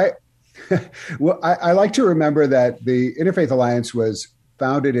I like to remember that the Interfaith Alliance was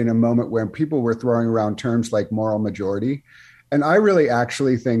founded in a moment when people were throwing around terms like moral majority. And I really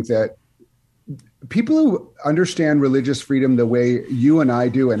actually think that people who understand religious freedom the way you and I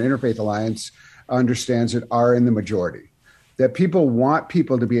do and Interfaith Alliance understands it are in the majority. That people want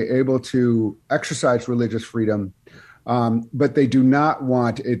people to be able to exercise religious freedom, but they do not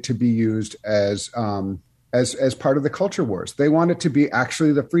want it to be used as part of the culture wars. They want it to be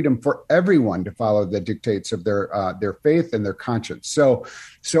actually the freedom for everyone to follow the dictates of their faith and their conscience. So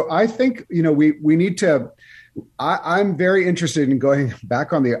I think we need to. I'm very interested in going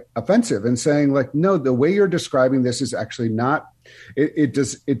back on the offensive and saying, like, no, the way you're describing this is actually not. It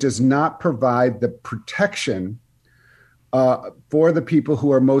does not provide the protection for the people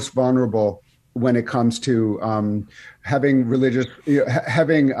who are most vulnerable when it comes to having religion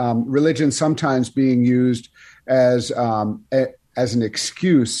sometimes being used as an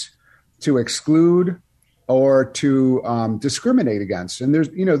excuse to exclude or to discriminate against. And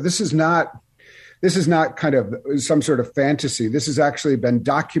this is not kind of some sort of fantasy. This has actually been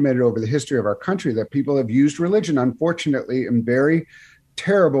documented over the history of our country, that people have used religion, unfortunately, in very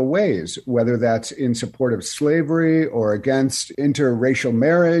terrible ways, whether that's in support of slavery or against interracial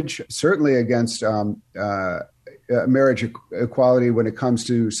marriage, certainly against marriage equality when it comes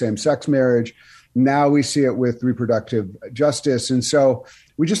to same-sex marriage. Now we see it with reproductive justice. And so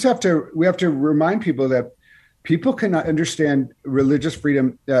we have to remind people that people can understand religious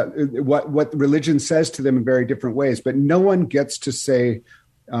freedom, what religion says to them in very different ways, but no one gets to say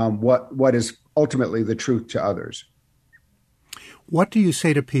what is ultimately the truth to others. What do you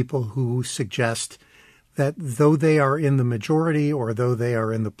say to people who suggest that though they are in the majority or though they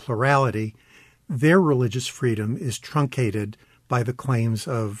are in the plurality, their religious freedom is truncated by the claims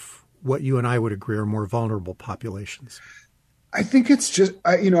of what you and I would agree are more vulnerable populations? I think it's just,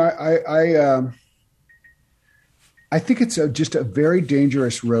 I think it's just a very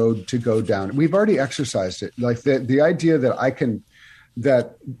dangerous road to go down. We've already exercised it. Like the idea that I think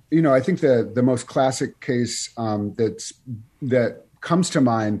the most classic case that comes to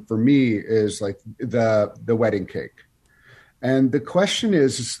mind for me is like the wedding cake. And the question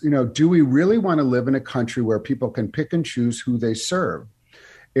is, do we really want to live in a country where people can pick and choose who they serve?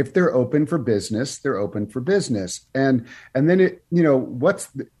 If they're open for business, they're open for business. And then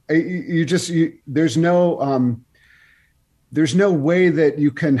there's no way that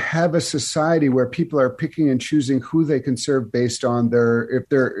you can have a society where people are picking and choosing who they can serve based on if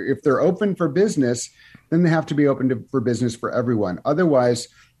they're open for business, then they have to be open for business for everyone. Otherwise,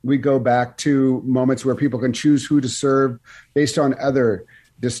 we go back to moments where people can choose who to serve based on other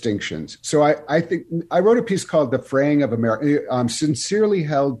distinctions. So I think I wrote a piece called "The Fraying of America," Sincerely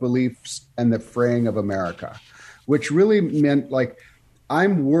Held Beliefs and the Fraying of America, which really meant like,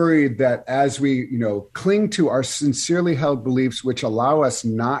 I'm worried that as we, cling to our sincerely held beliefs, which allow us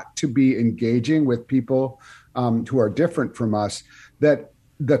not to be engaging with people who are different from us, that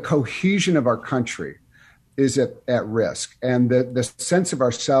the cohesion of our country is at risk. And the sense of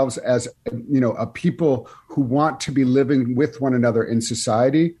ourselves as, a people who want to be living with one another in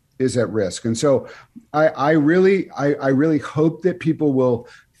society is at risk. And so I really hope that people will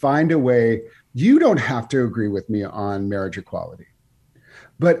find a way. You don't have to agree with me on marriage equality.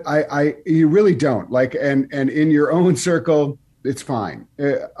 But you really don't and in your own circle, it's fine.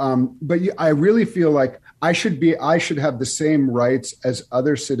 But I really feel like I should have the same rights as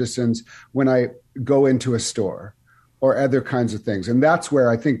other citizens when I go into a store or other kinds of things. And that's where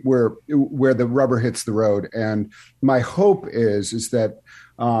I think where the rubber hits the road. And my hope is that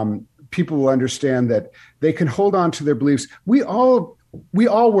people will understand that they can hold on to their beliefs. We all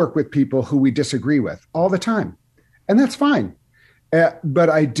work with people who we disagree with all the time, and that's fine. But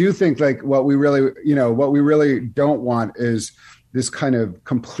I do think like what we really don't want is this kind of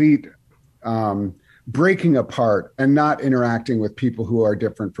complete breaking apart and not interacting with people who are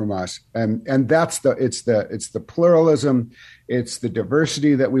different from us. And it's the pluralism, it's the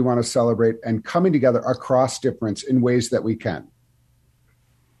diversity that we want to celebrate and coming together across difference in ways that we can.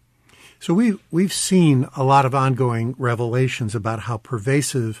 So we've seen a lot of ongoing revelations about how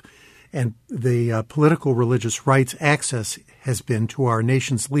pervasive and the political religious rights access has been to our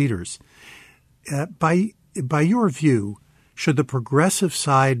nation's leaders. By your view, should the progressive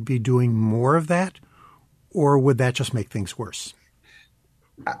side be doing more of that, or would that just make things worse?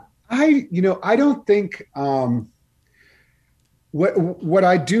 I don't think. What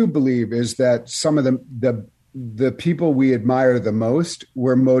I do believe is that some of the people we admire the most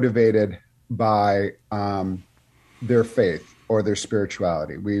were motivated by their faith or their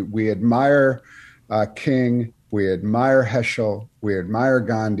spirituality. We admire King, we admire Heschel, we admire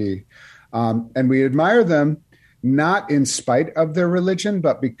Gandhi, and we admire them not in spite of their religion,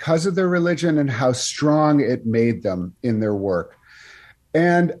 but because of their religion and how strong it made them in their work.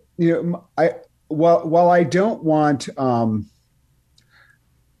 And while I don't want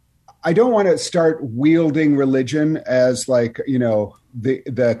to start wielding religion as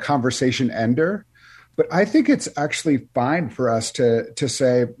the conversation ender. But I think it's actually fine for us to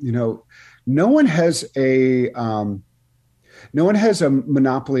say, no one has a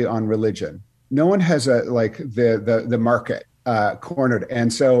monopoly on religion. No one has the market cornered.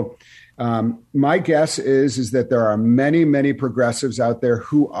 And so my guess is that there are many, many progressives out there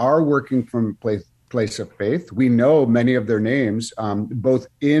who are working from a place of faith. We know many of their names, both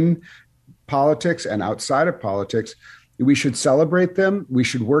in politics and outside of politics. We should celebrate them. We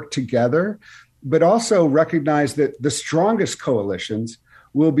should work together, but also recognize that the strongest coalitions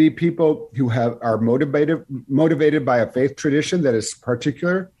will be people who are motivated by a faith tradition that is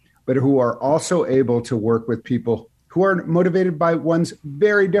particular, but who are also able to work with people who are motivated by ones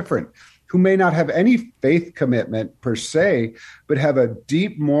very different, who may not have any faith commitment per se, but have a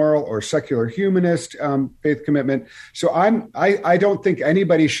deep moral or secular humanist faith commitment. So I don't think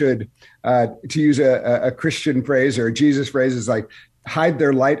anybody should, to use a Christian phrase or a Jesus phrase, is like hide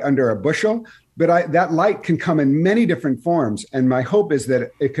their light under a bushel. But that light can come in many different forms. And my hope is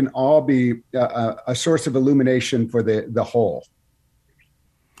that it can all be a source of illumination for the whole.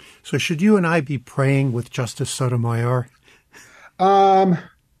 So should you and I be praying with Justice Sotomayor? I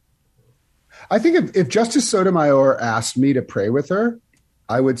think if Justice Sotomayor asked me to pray with her,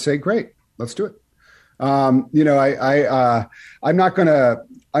 I would say, great, let's do it. I'm not going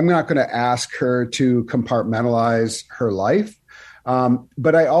to ask her to compartmentalize her life.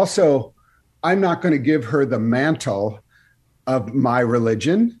 But I'm not going to give her the mantle of my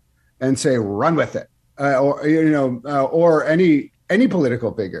religion and say, run with it, or any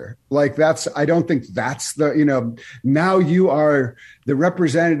political figure. Like I don't think that's now you are the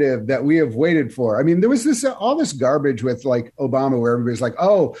representative that we have waited for. I mean, there was all this garbage with like Obama where everybody's like,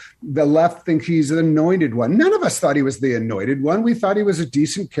 oh, the left thinks he's the anointed one. None of us thought he was the anointed one. We thought he was a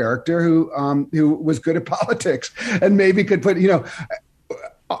decent character who was good at politics and maybe could put,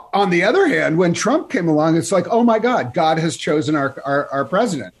 on the other hand, when Trump came along, it's like, oh my God, God has chosen our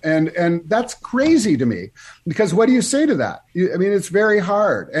president. And that's crazy to me, because what do you say to that? I mean, it's very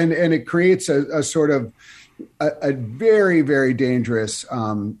hard. And it creates a sort of a very, very dangerous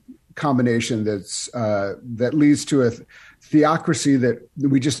combination that leads to a theocracy that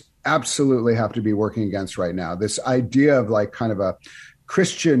we just absolutely have to be working against right now. This idea of like kind of a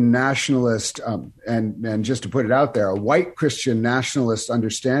Christian nationalist, and just to put it out there, a white Christian nationalist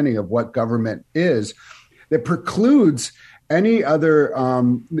understanding of what government is that precludes any other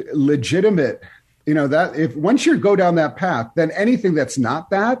legitimate, that if once you go down that path, then anything that's not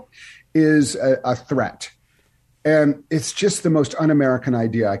that is a threat. And it's just the most un-American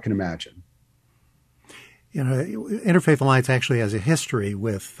idea I can imagine. Interfaith Alliance actually has a history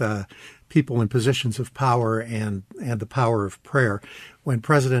with people in positions of power and the power of prayer. When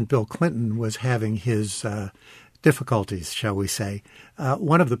President Bill Clinton was having his difficulties, shall we say,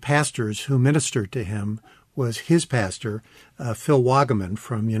 one of the pastors who ministered to him was his pastor, Phil Wagaman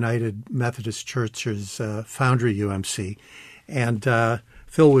from United Methodist Church's Foundry UMC. And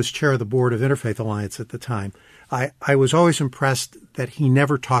Phil was chair of the board of Interfaith Alliance at the time. I was always impressed that he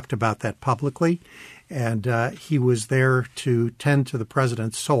never talked about that publicly. And he was there to tend to the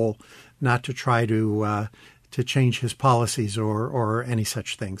president's soul, not to try to change his policies or any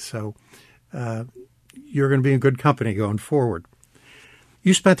such thing. So you're going to be in good company going forward.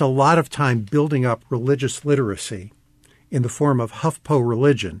 You spent a lot of time building up religious literacy in the form of HuffPo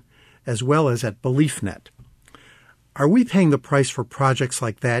Religion, as well as at BeliefNet. Are we paying the price for projects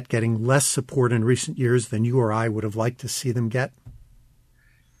like that getting less support in recent years than you or I would have liked to see them get?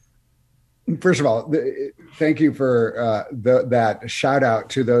 First of all, thank you for that shout out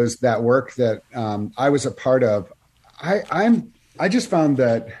to that work that I was a part of. I just found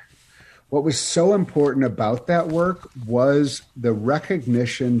that what was so important about that work was the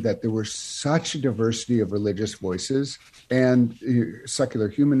recognition that there were such a diversity of religious voices and secular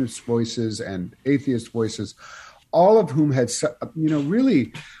humanist voices and atheist voices, all of whom had,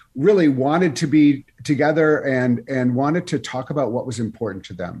 really wanted to be together and wanted to talk about what was important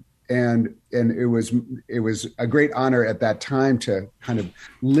to them. And it was a great honor at that time to kind of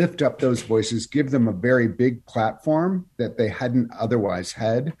lift up those voices, give them a very big platform that they hadn't otherwise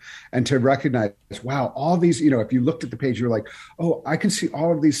had, and to recognize, wow, all these, if you looked at the page, you're like, oh, I can see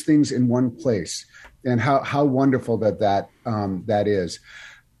all of these things in one place, and how wonderful that is.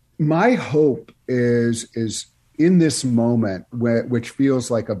 My hope is in this moment, which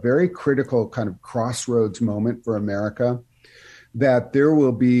feels like a very critical kind of crossroads moment for America, that there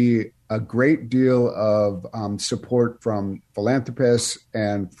will be a great deal of support from philanthropists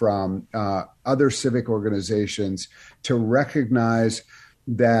and from other civic organizations to recognize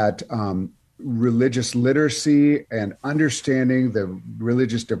that religious literacy and understanding the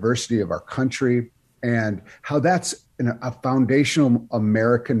religious diversity of our country and how that's a foundational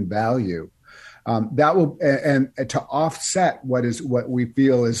American value. That will, and to offset what we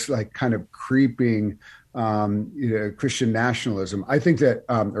feel is like kind of creeping Christian nationalism. I think that,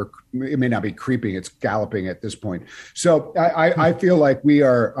 or it may not be creeping, it's galloping at this point. So I feel like we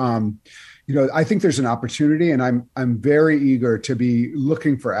are, I think there's an opportunity, and I'm very eager to be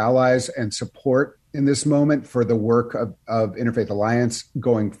looking for allies and support in this moment for the work of Interfaith Alliance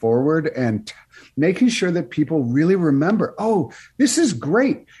going forward, and making sure that people really remember, oh, this is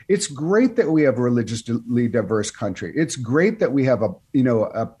great. It's great that we have a religiously diverse country. It's great that we have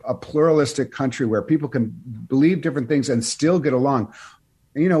a pluralistic country where people can believe different things and still get along.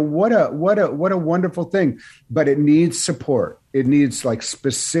 What a wonderful thing, but it needs support. It needs like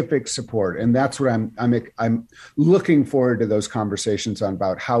specific support. And that's what I'm looking forward to those conversations on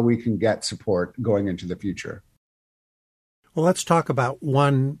about how we can get support going into the future. Well, let's talk about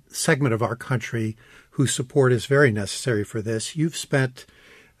one segment of our country whose support is very necessary for this. You've spent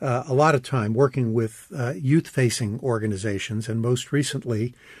a lot of time working with youth-facing organizations, and most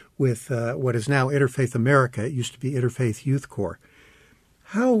recently with what is now Interfaith America. It used to be Interfaith Youth Corps.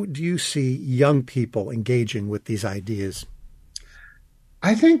 How do you see young people engaging with these ideas?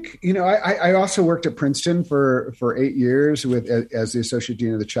 I think, I also worked at Princeton for 8 years as the Associate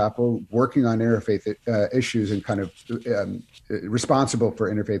Dean of the Chapel, working on interfaith issues and kind of responsible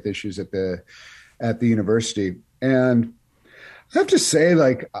for interfaith issues at the university. And I have to say,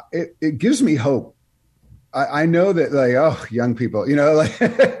 like, it gives me hope. I know that, like, oh, young people, like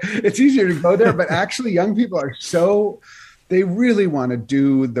it's easier to go there, but actually young people are they really want to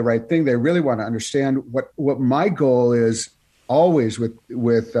do the right thing. They really want to understand what my goal is always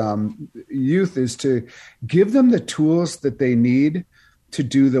with youth is to give them the tools that they need to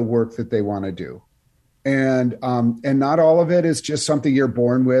do the work that they want to do. And not all of it is just something you're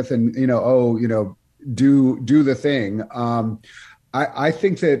born with and, do the thing. I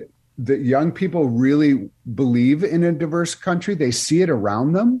think that young people really believe in a diverse country. They see it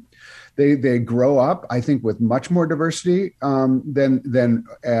around them. They grow up, I think, with much more diversity than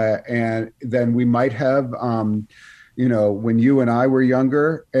we might have, when you and I were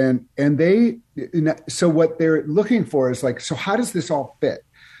younger. So what they're looking for is like, so how does this all fit?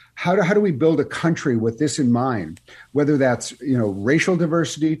 How do we build a country with this in mind? Whether that's racial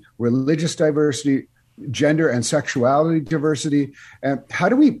diversity, religious diversity, gender and sexuality diversity, and how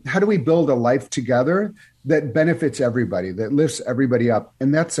do we build a life together that benefits everybody, that lifts everybody up?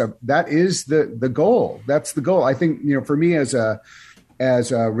 And that is the goal. That's the goal. I think for me as a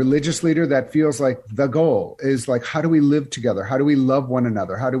religious leader, that feels like the goal is like, how do we live together? How do we love one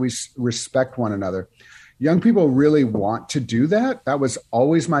another? How do we respect one another? Young people really want to do that. That was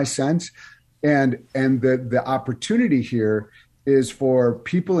always my sense. And the opportunity here is for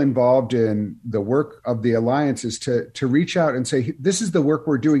people involved in the work of the alliances to reach out and say, this is the work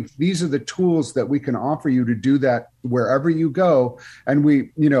we're doing. These are the tools that we can offer you to do that wherever you go. And we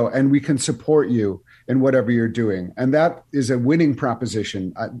can support you in whatever you're doing. And that is a winning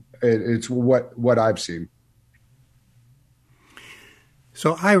proposition. It's what I've seen.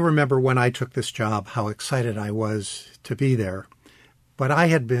 So I remember when I took this job, how excited I was to be there. But I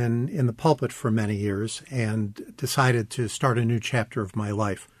had been in the pulpit for many years and decided to start a new chapter of my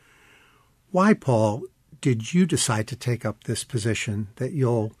life. Why, Paul, did you decide to take up this position that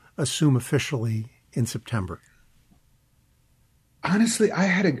you'll assume officially in September? Honestly,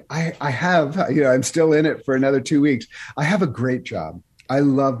 I'm still in it for another 2 weeks. I have a great job. I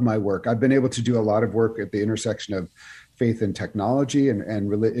love my work. I've been able to do a lot of work at the intersection of faith and technology and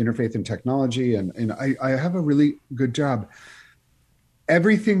interfaith and technology. And I have a really good job.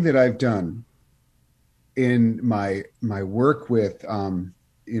 Everything that I've done in my work with, the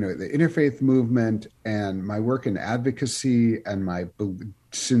interfaith movement and my work in advocacy and my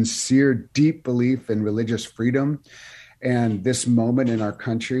sincere, deep belief in religious freedom and this moment in our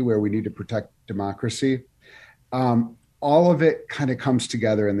country where we need to protect democracy, all of it kind of comes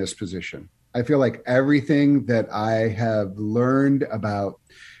together in this position. I feel like everything that I have learned about,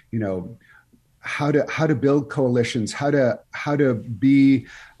 how to build coalitions, how to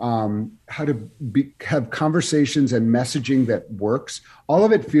have conversations and messaging that works. All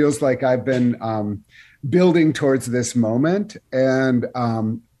of it feels like I've been building towards this moment, and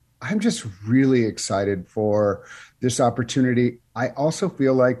I'm just really excited for this opportunity. I also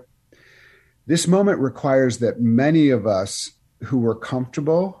feel like this moment requires that many of us who were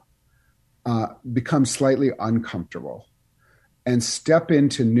comfortable become slightly uncomfortable and step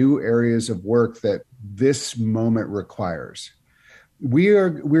into new areas of work that this moment requires. We're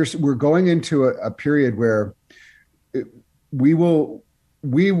going into a period where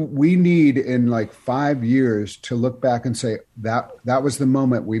we need in like 5 years to look back and say that was the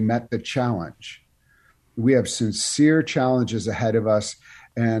moment we met the challenge. We have sincere challenges ahead of us,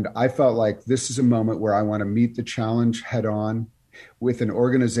 and I felt like this is a moment where I want to meet the challenge head on with an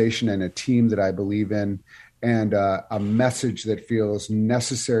organization and a team that I believe in, and a message that feels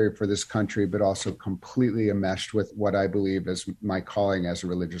necessary for this country, but also completely enmeshed with what I believe is my calling as a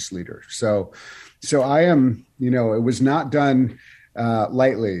religious leader. So I am, it was not done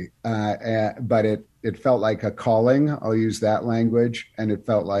lightly, but it felt like a calling. I'll use that language. And it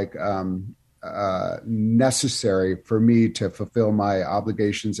felt like necessary for me to fulfill my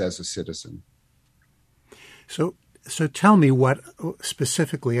obligations as a citizen. So tell me what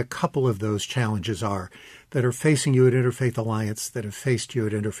specifically a couple of those challenges are that are facing you at Interfaith Alliance, that have faced you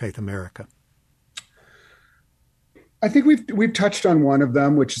at Interfaith America. I think we've touched on one of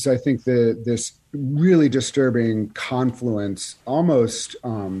them, which is, I think, this really disturbing confluence, almost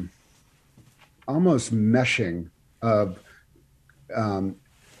meshing of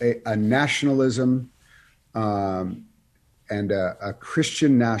a nationalism and a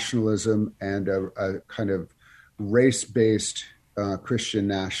Christian nationalism and a kind of race-based Christian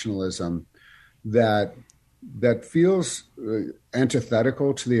nationalism that feels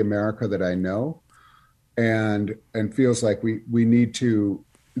antithetical to the America that I know, and feels like we need to,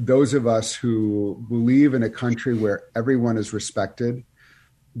 those of us who believe in a country where everyone is respected,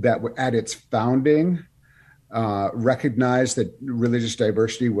 that at its founding, recognized that religious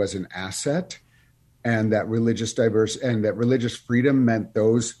diversity was an asset, and that religious freedom meant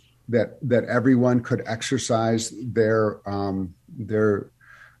that everyone could exercise their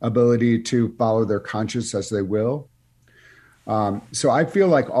ability to follow their conscience as they will. So I feel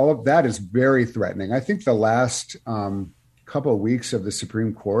like all of that is very threatening. I think the last couple of weeks of the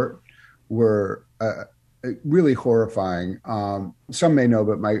Supreme Court were really horrifying. Some may know,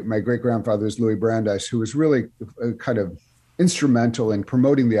 but my great-grandfather is Louis Brandeis, who was really kind of instrumental in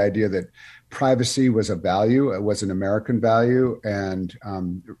promoting the idea that privacy was a value, it was an American value, and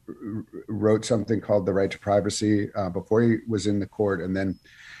wrote something called The Right to Privacy before he was in the court. And then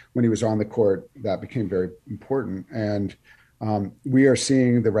when he was on the court, that became very important. And we are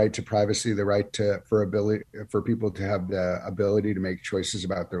seeing the right to privacy, the right for people to have the ability to make choices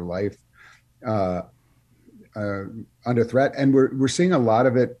about their life under threat. And we're seeing a lot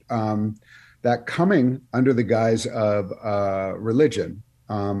of it that coming under the guise of religion,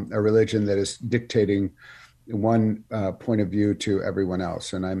 a religion that is dictating one point of view to everyone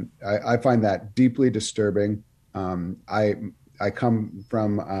else. And I find that deeply disturbing. I come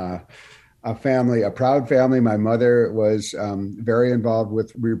from a proud family. My mother was very involved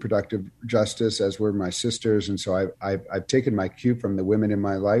with reproductive justice, as were my sisters. And so I've taken my cue from the women in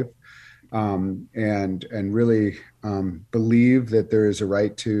my life, and really believe that there is a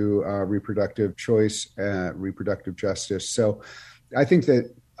right to reproductive choice, reproductive justice. So I think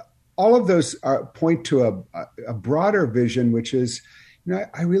that all of those point to a broader vision, which is,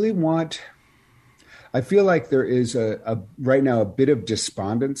 I feel like there is right now a bit of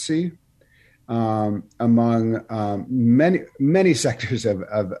despondency among many sectors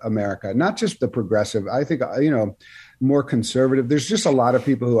of America, not just the progressive. I think, more conservative. There's just a lot of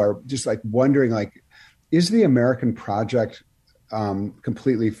people who are just like wondering, like, is the American project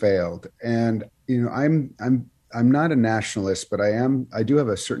completely failed? And I'm not a nationalist, but I do have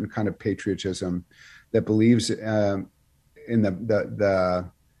a certain kind of patriotism that believes in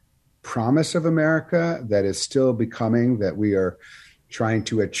the promise of America that is still becoming, that we are trying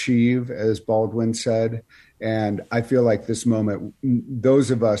to achieve, as Baldwin said. And I feel like this moment, those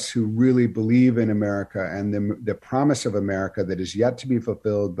of us who really believe in America and the promise of America that is yet to be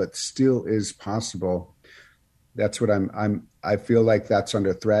fulfilled, but still is possible, that's what I feel like that's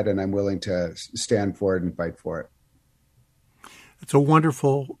under threat, and I'm willing to stand for it and fight for it. It's a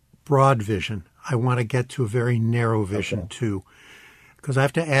wonderful, broad vision. I want to get to a very narrow vision, too, because I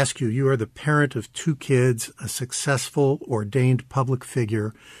have to ask you, you are the parent of 2 kids, a successful, ordained public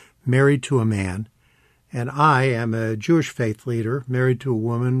figure, married to a man, and I am a Jewish faith leader, married to a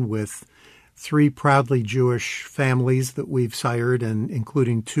woman with 3 proudly Jewish families that we've sired, and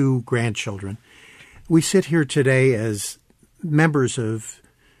including 2 grandchildren. We sit here today as members of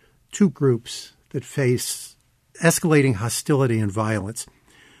 2 groups that face escalating hostility and violence.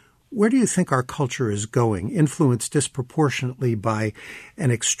 Where do you think our culture is going, influenced disproportionately by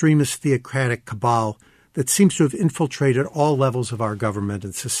an extremist theocratic cabal that seems to have infiltrated all levels of our government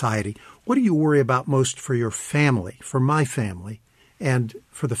and society? What do you worry about most for your family, for my family, and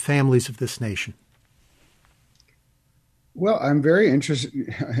for the families of this nation? Well, I'm very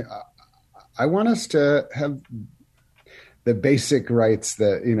interested. I want us to have the basic rights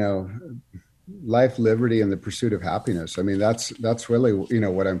that, life, liberty, and the pursuit of happiness. I mean, that's really,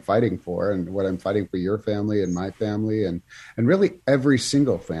 what I'm fighting for, and what I'm fighting for your family and my family, and really every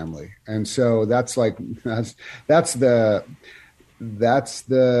single family. And so that's the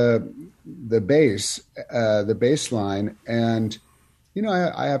baseline. And,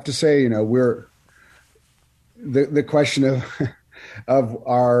 I have to say, we're the question of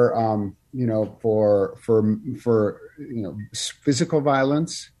our, for physical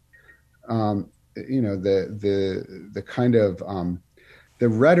violence, the kind of the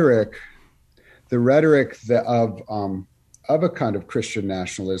rhetoric of a kind of Christian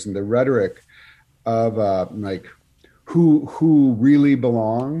nationalism, the rhetoric of who really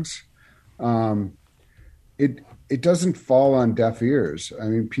belongs. It doesn't fall on deaf ears. I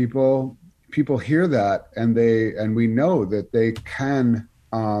mean, people hear that, and we know that they can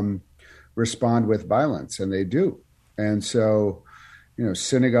respond with violence, and they do. And so,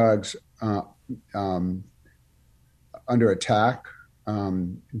 synagogues under attack,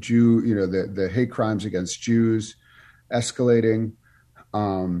 the hate crimes against Jews escalating,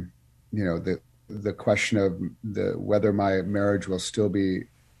 the question of whether my marriage will still be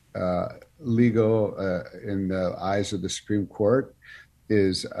legal in the eyes of the Supreme Court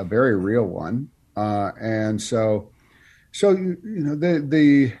is a very real one. And so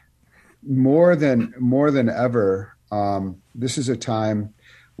the more than ever, this is a time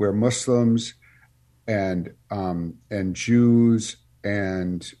where Muslims and Jews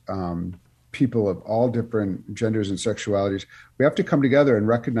and people of all different genders and sexualities. We have to come together and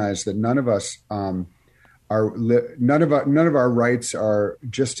recognize that none of us none of our rights are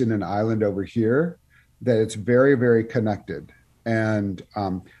just in an island over here. That it's very, very connected. And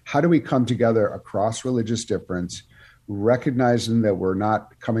how do we come together across religious difference, recognizing that we're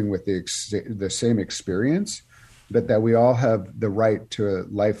not coming with the same experience, but that we all have the right to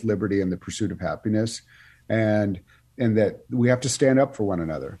life, liberty, and the pursuit of happiness, and that we have to stand up for one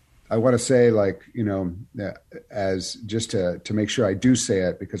another. I want to say, as just to make sure I do say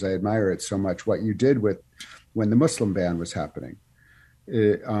it, because I admire it so much, what you did when the Muslim ban was happening,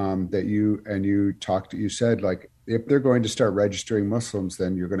 that you said, like, if they're going to start registering Muslims,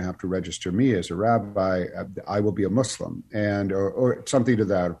 then you're going to have to register me as a rabbi. I will be a Muslim, or something to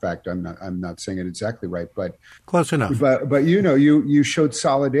that effect. I'm not saying it exactly right, but close enough. But you showed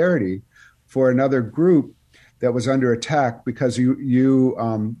solidarity for another group that was under attack because you're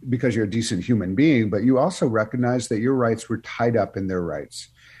a decent human being, but you also recognized that your rights were tied up in their rights,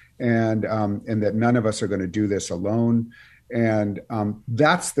 and that none of us are going to do this alone. And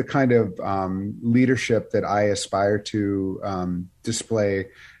that's the kind of leadership that I aspire to display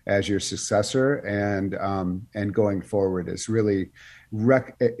as your successor, and going forward is really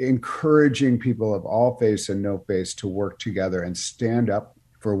encouraging people of all faiths and no faiths to work together and stand up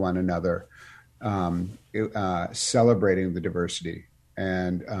for one another, celebrating the diversity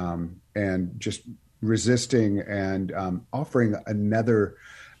and just resisting and offering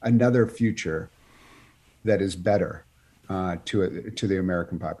another future that is better to the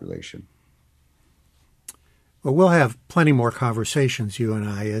American population. Well, we'll have plenty more conversations, you and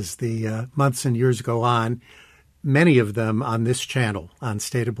I, as the months and years go on, many of them on this channel, on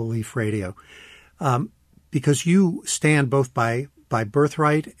State of Belief Radio, because you stand both by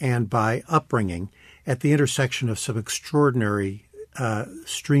birthright and by upbringing at the intersection of some extraordinary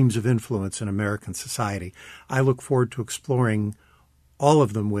streams of influence in American society. I look forward to exploring all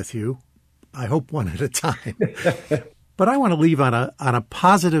of them with you, I hope one at a time. But I want to leave on a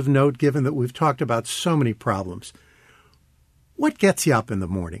positive note, given that we've talked about so many problems. What gets you up in the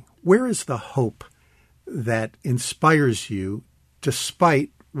morning? Where is the hope that inspires you,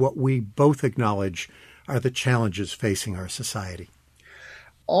 despite what we both acknowledge are the challenges facing our society?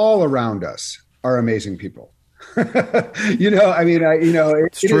 All around us are amazing people. It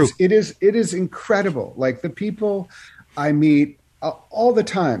is incredible. Like, the people I meet all the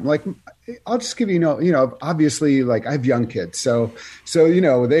time, like, I'll just give you, obviously, like, I have young kids, so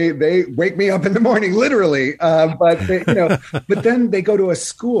they wake me up in the morning, literally. But then they go to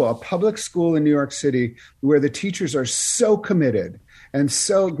a public school in New York City, where the teachers are so committed and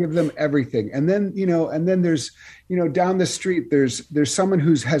so give them everything. And then there's, down the street, there's someone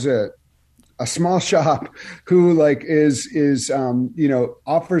has a small shop who, like, is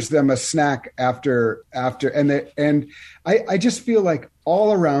offers them a snack after, and I just feel like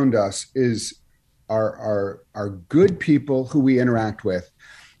all around us are good people who we interact with,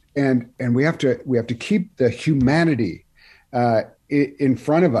 and we have to keep the humanity in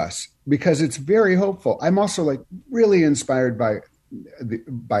front of us, because it's very hopeful. I'm also, like, really inspired by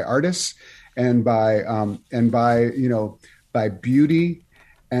artists and by beauty,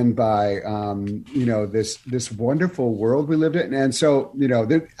 and by this wonderful world we lived in. And so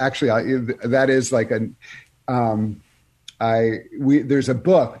that is like there's a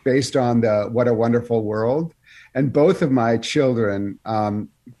book based on the What a Wonderful World, and both of my children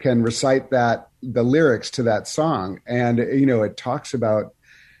can recite the lyrics to that song, and it talks about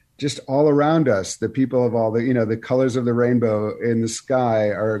just all around us, the people of all the colors of the rainbow in the sky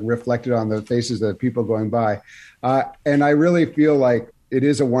are reflected on the faces of the people going by, and I really feel like it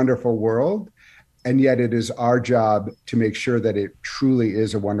is a wonderful world, and yet it is our job to make sure that it truly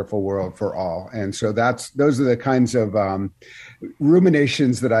is a wonderful world for all. And so those are the kinds of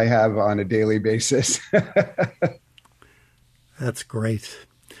ruminations that I have on a daily basis. That's great.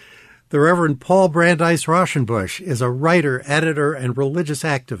 The Reverend Paul Brandeis Rauschenbusch is a writer, editor, and religious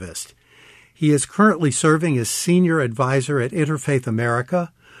activist. He is currently serving as senior advisor at Interfaith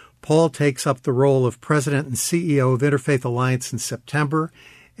America. Paul takes up the role of president and CEO of Interfaith Alliance in September,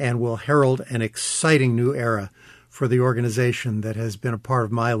 and will herald an exciting new era for the organization that has been a part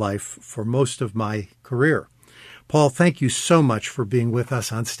of my life for most of my career. Paul, thank you so much for being with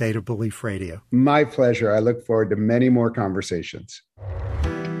us on State of Belief Radio. My pleasure. I look forward to many more conversations.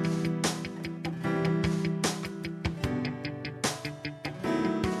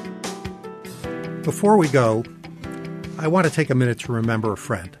 Before we go, I want to take a minute to remember a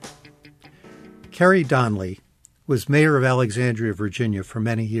friend. Carrie Donnelly was mayor of Alexandria, Virginia for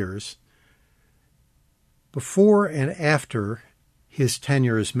many years. Before and after his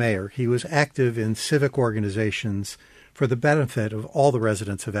tenure as mayor, he was active in civic organizations for the benefit of all the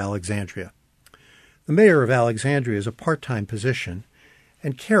residents of Alexandria. The mayor of Alexandria is a part-time position,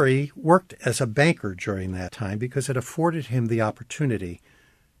 and Kerry worked as a banker during that time because it afforded him the opportunity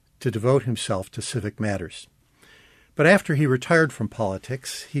to devote himself to civic matters. But after he retired from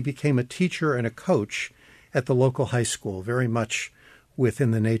politics, he became a teacher and a coach at the local high school, very much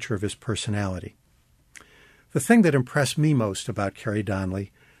within the nature of his personality. The thing that impressed me most about Kerry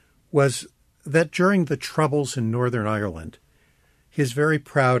Donnelly was that during the Troubles in Northern Ireland, his very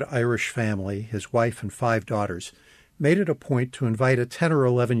proud Irish family, his wife and 5 daughters, made it a point to invite a 10 or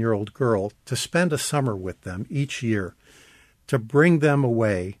 11-year-old girl to spend a summer with them each year to bring them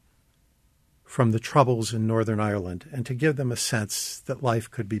away from the troubles in Northern Ireland and to give them a sense that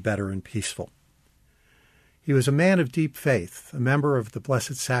life could be better and peaceful. He was a man of deep faith, a member of the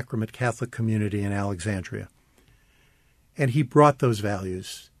Blessed Sacrament Catholic community in Alexandria, and he brought those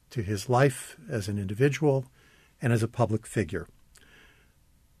values to his life as an individual and as a public figure.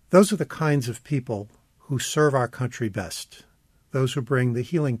 Those are the kinds of people who serve our country best, those who bring the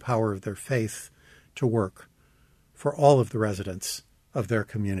healing power of their faith to work for all of the residents of their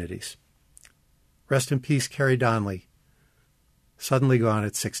communities. Rest in peace, Kerry Donnelly, suddenly gone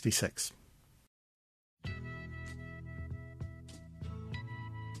at 66.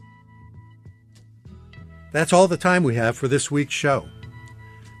 That's all the time we have for this week's show.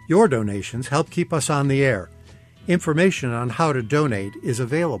 Your donations help keep us on the air. Information on how to donate is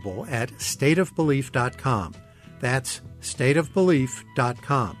available at stateofbelief.com. That's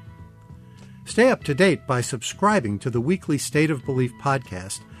stateofbelief.com. Stay up to date by subscribing to the weekly State of Belief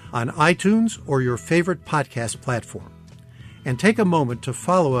podcast on iTunes or your favorite podcast platform. And take a moment to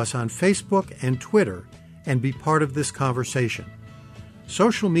follow us on Facebook and Twitter and be part of this conversation.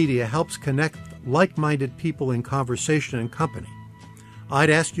 Social media helps connect like-minded people in conversation and company.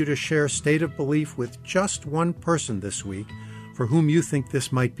 I'd ask you to share State of Belief with just one person this week for whom you think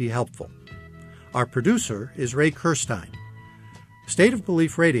this might be helpful. Our producer is Ray Kirstein. State of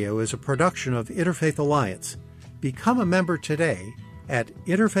Belief Radio is a production of Interfaith Alliance. Become a member today at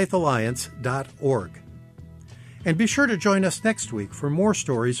interfaithalliance.org. And be sure to join us next week for more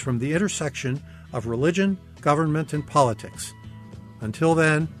stories from the intersection of religion, government, and politics. Until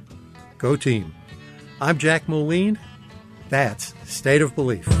then, go team. I'm Jack Moline. That's State of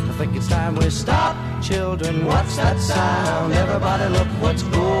Belief. I think it's time we stop. Children, what's that sound? Everybody look what's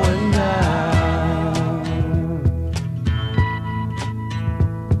going down.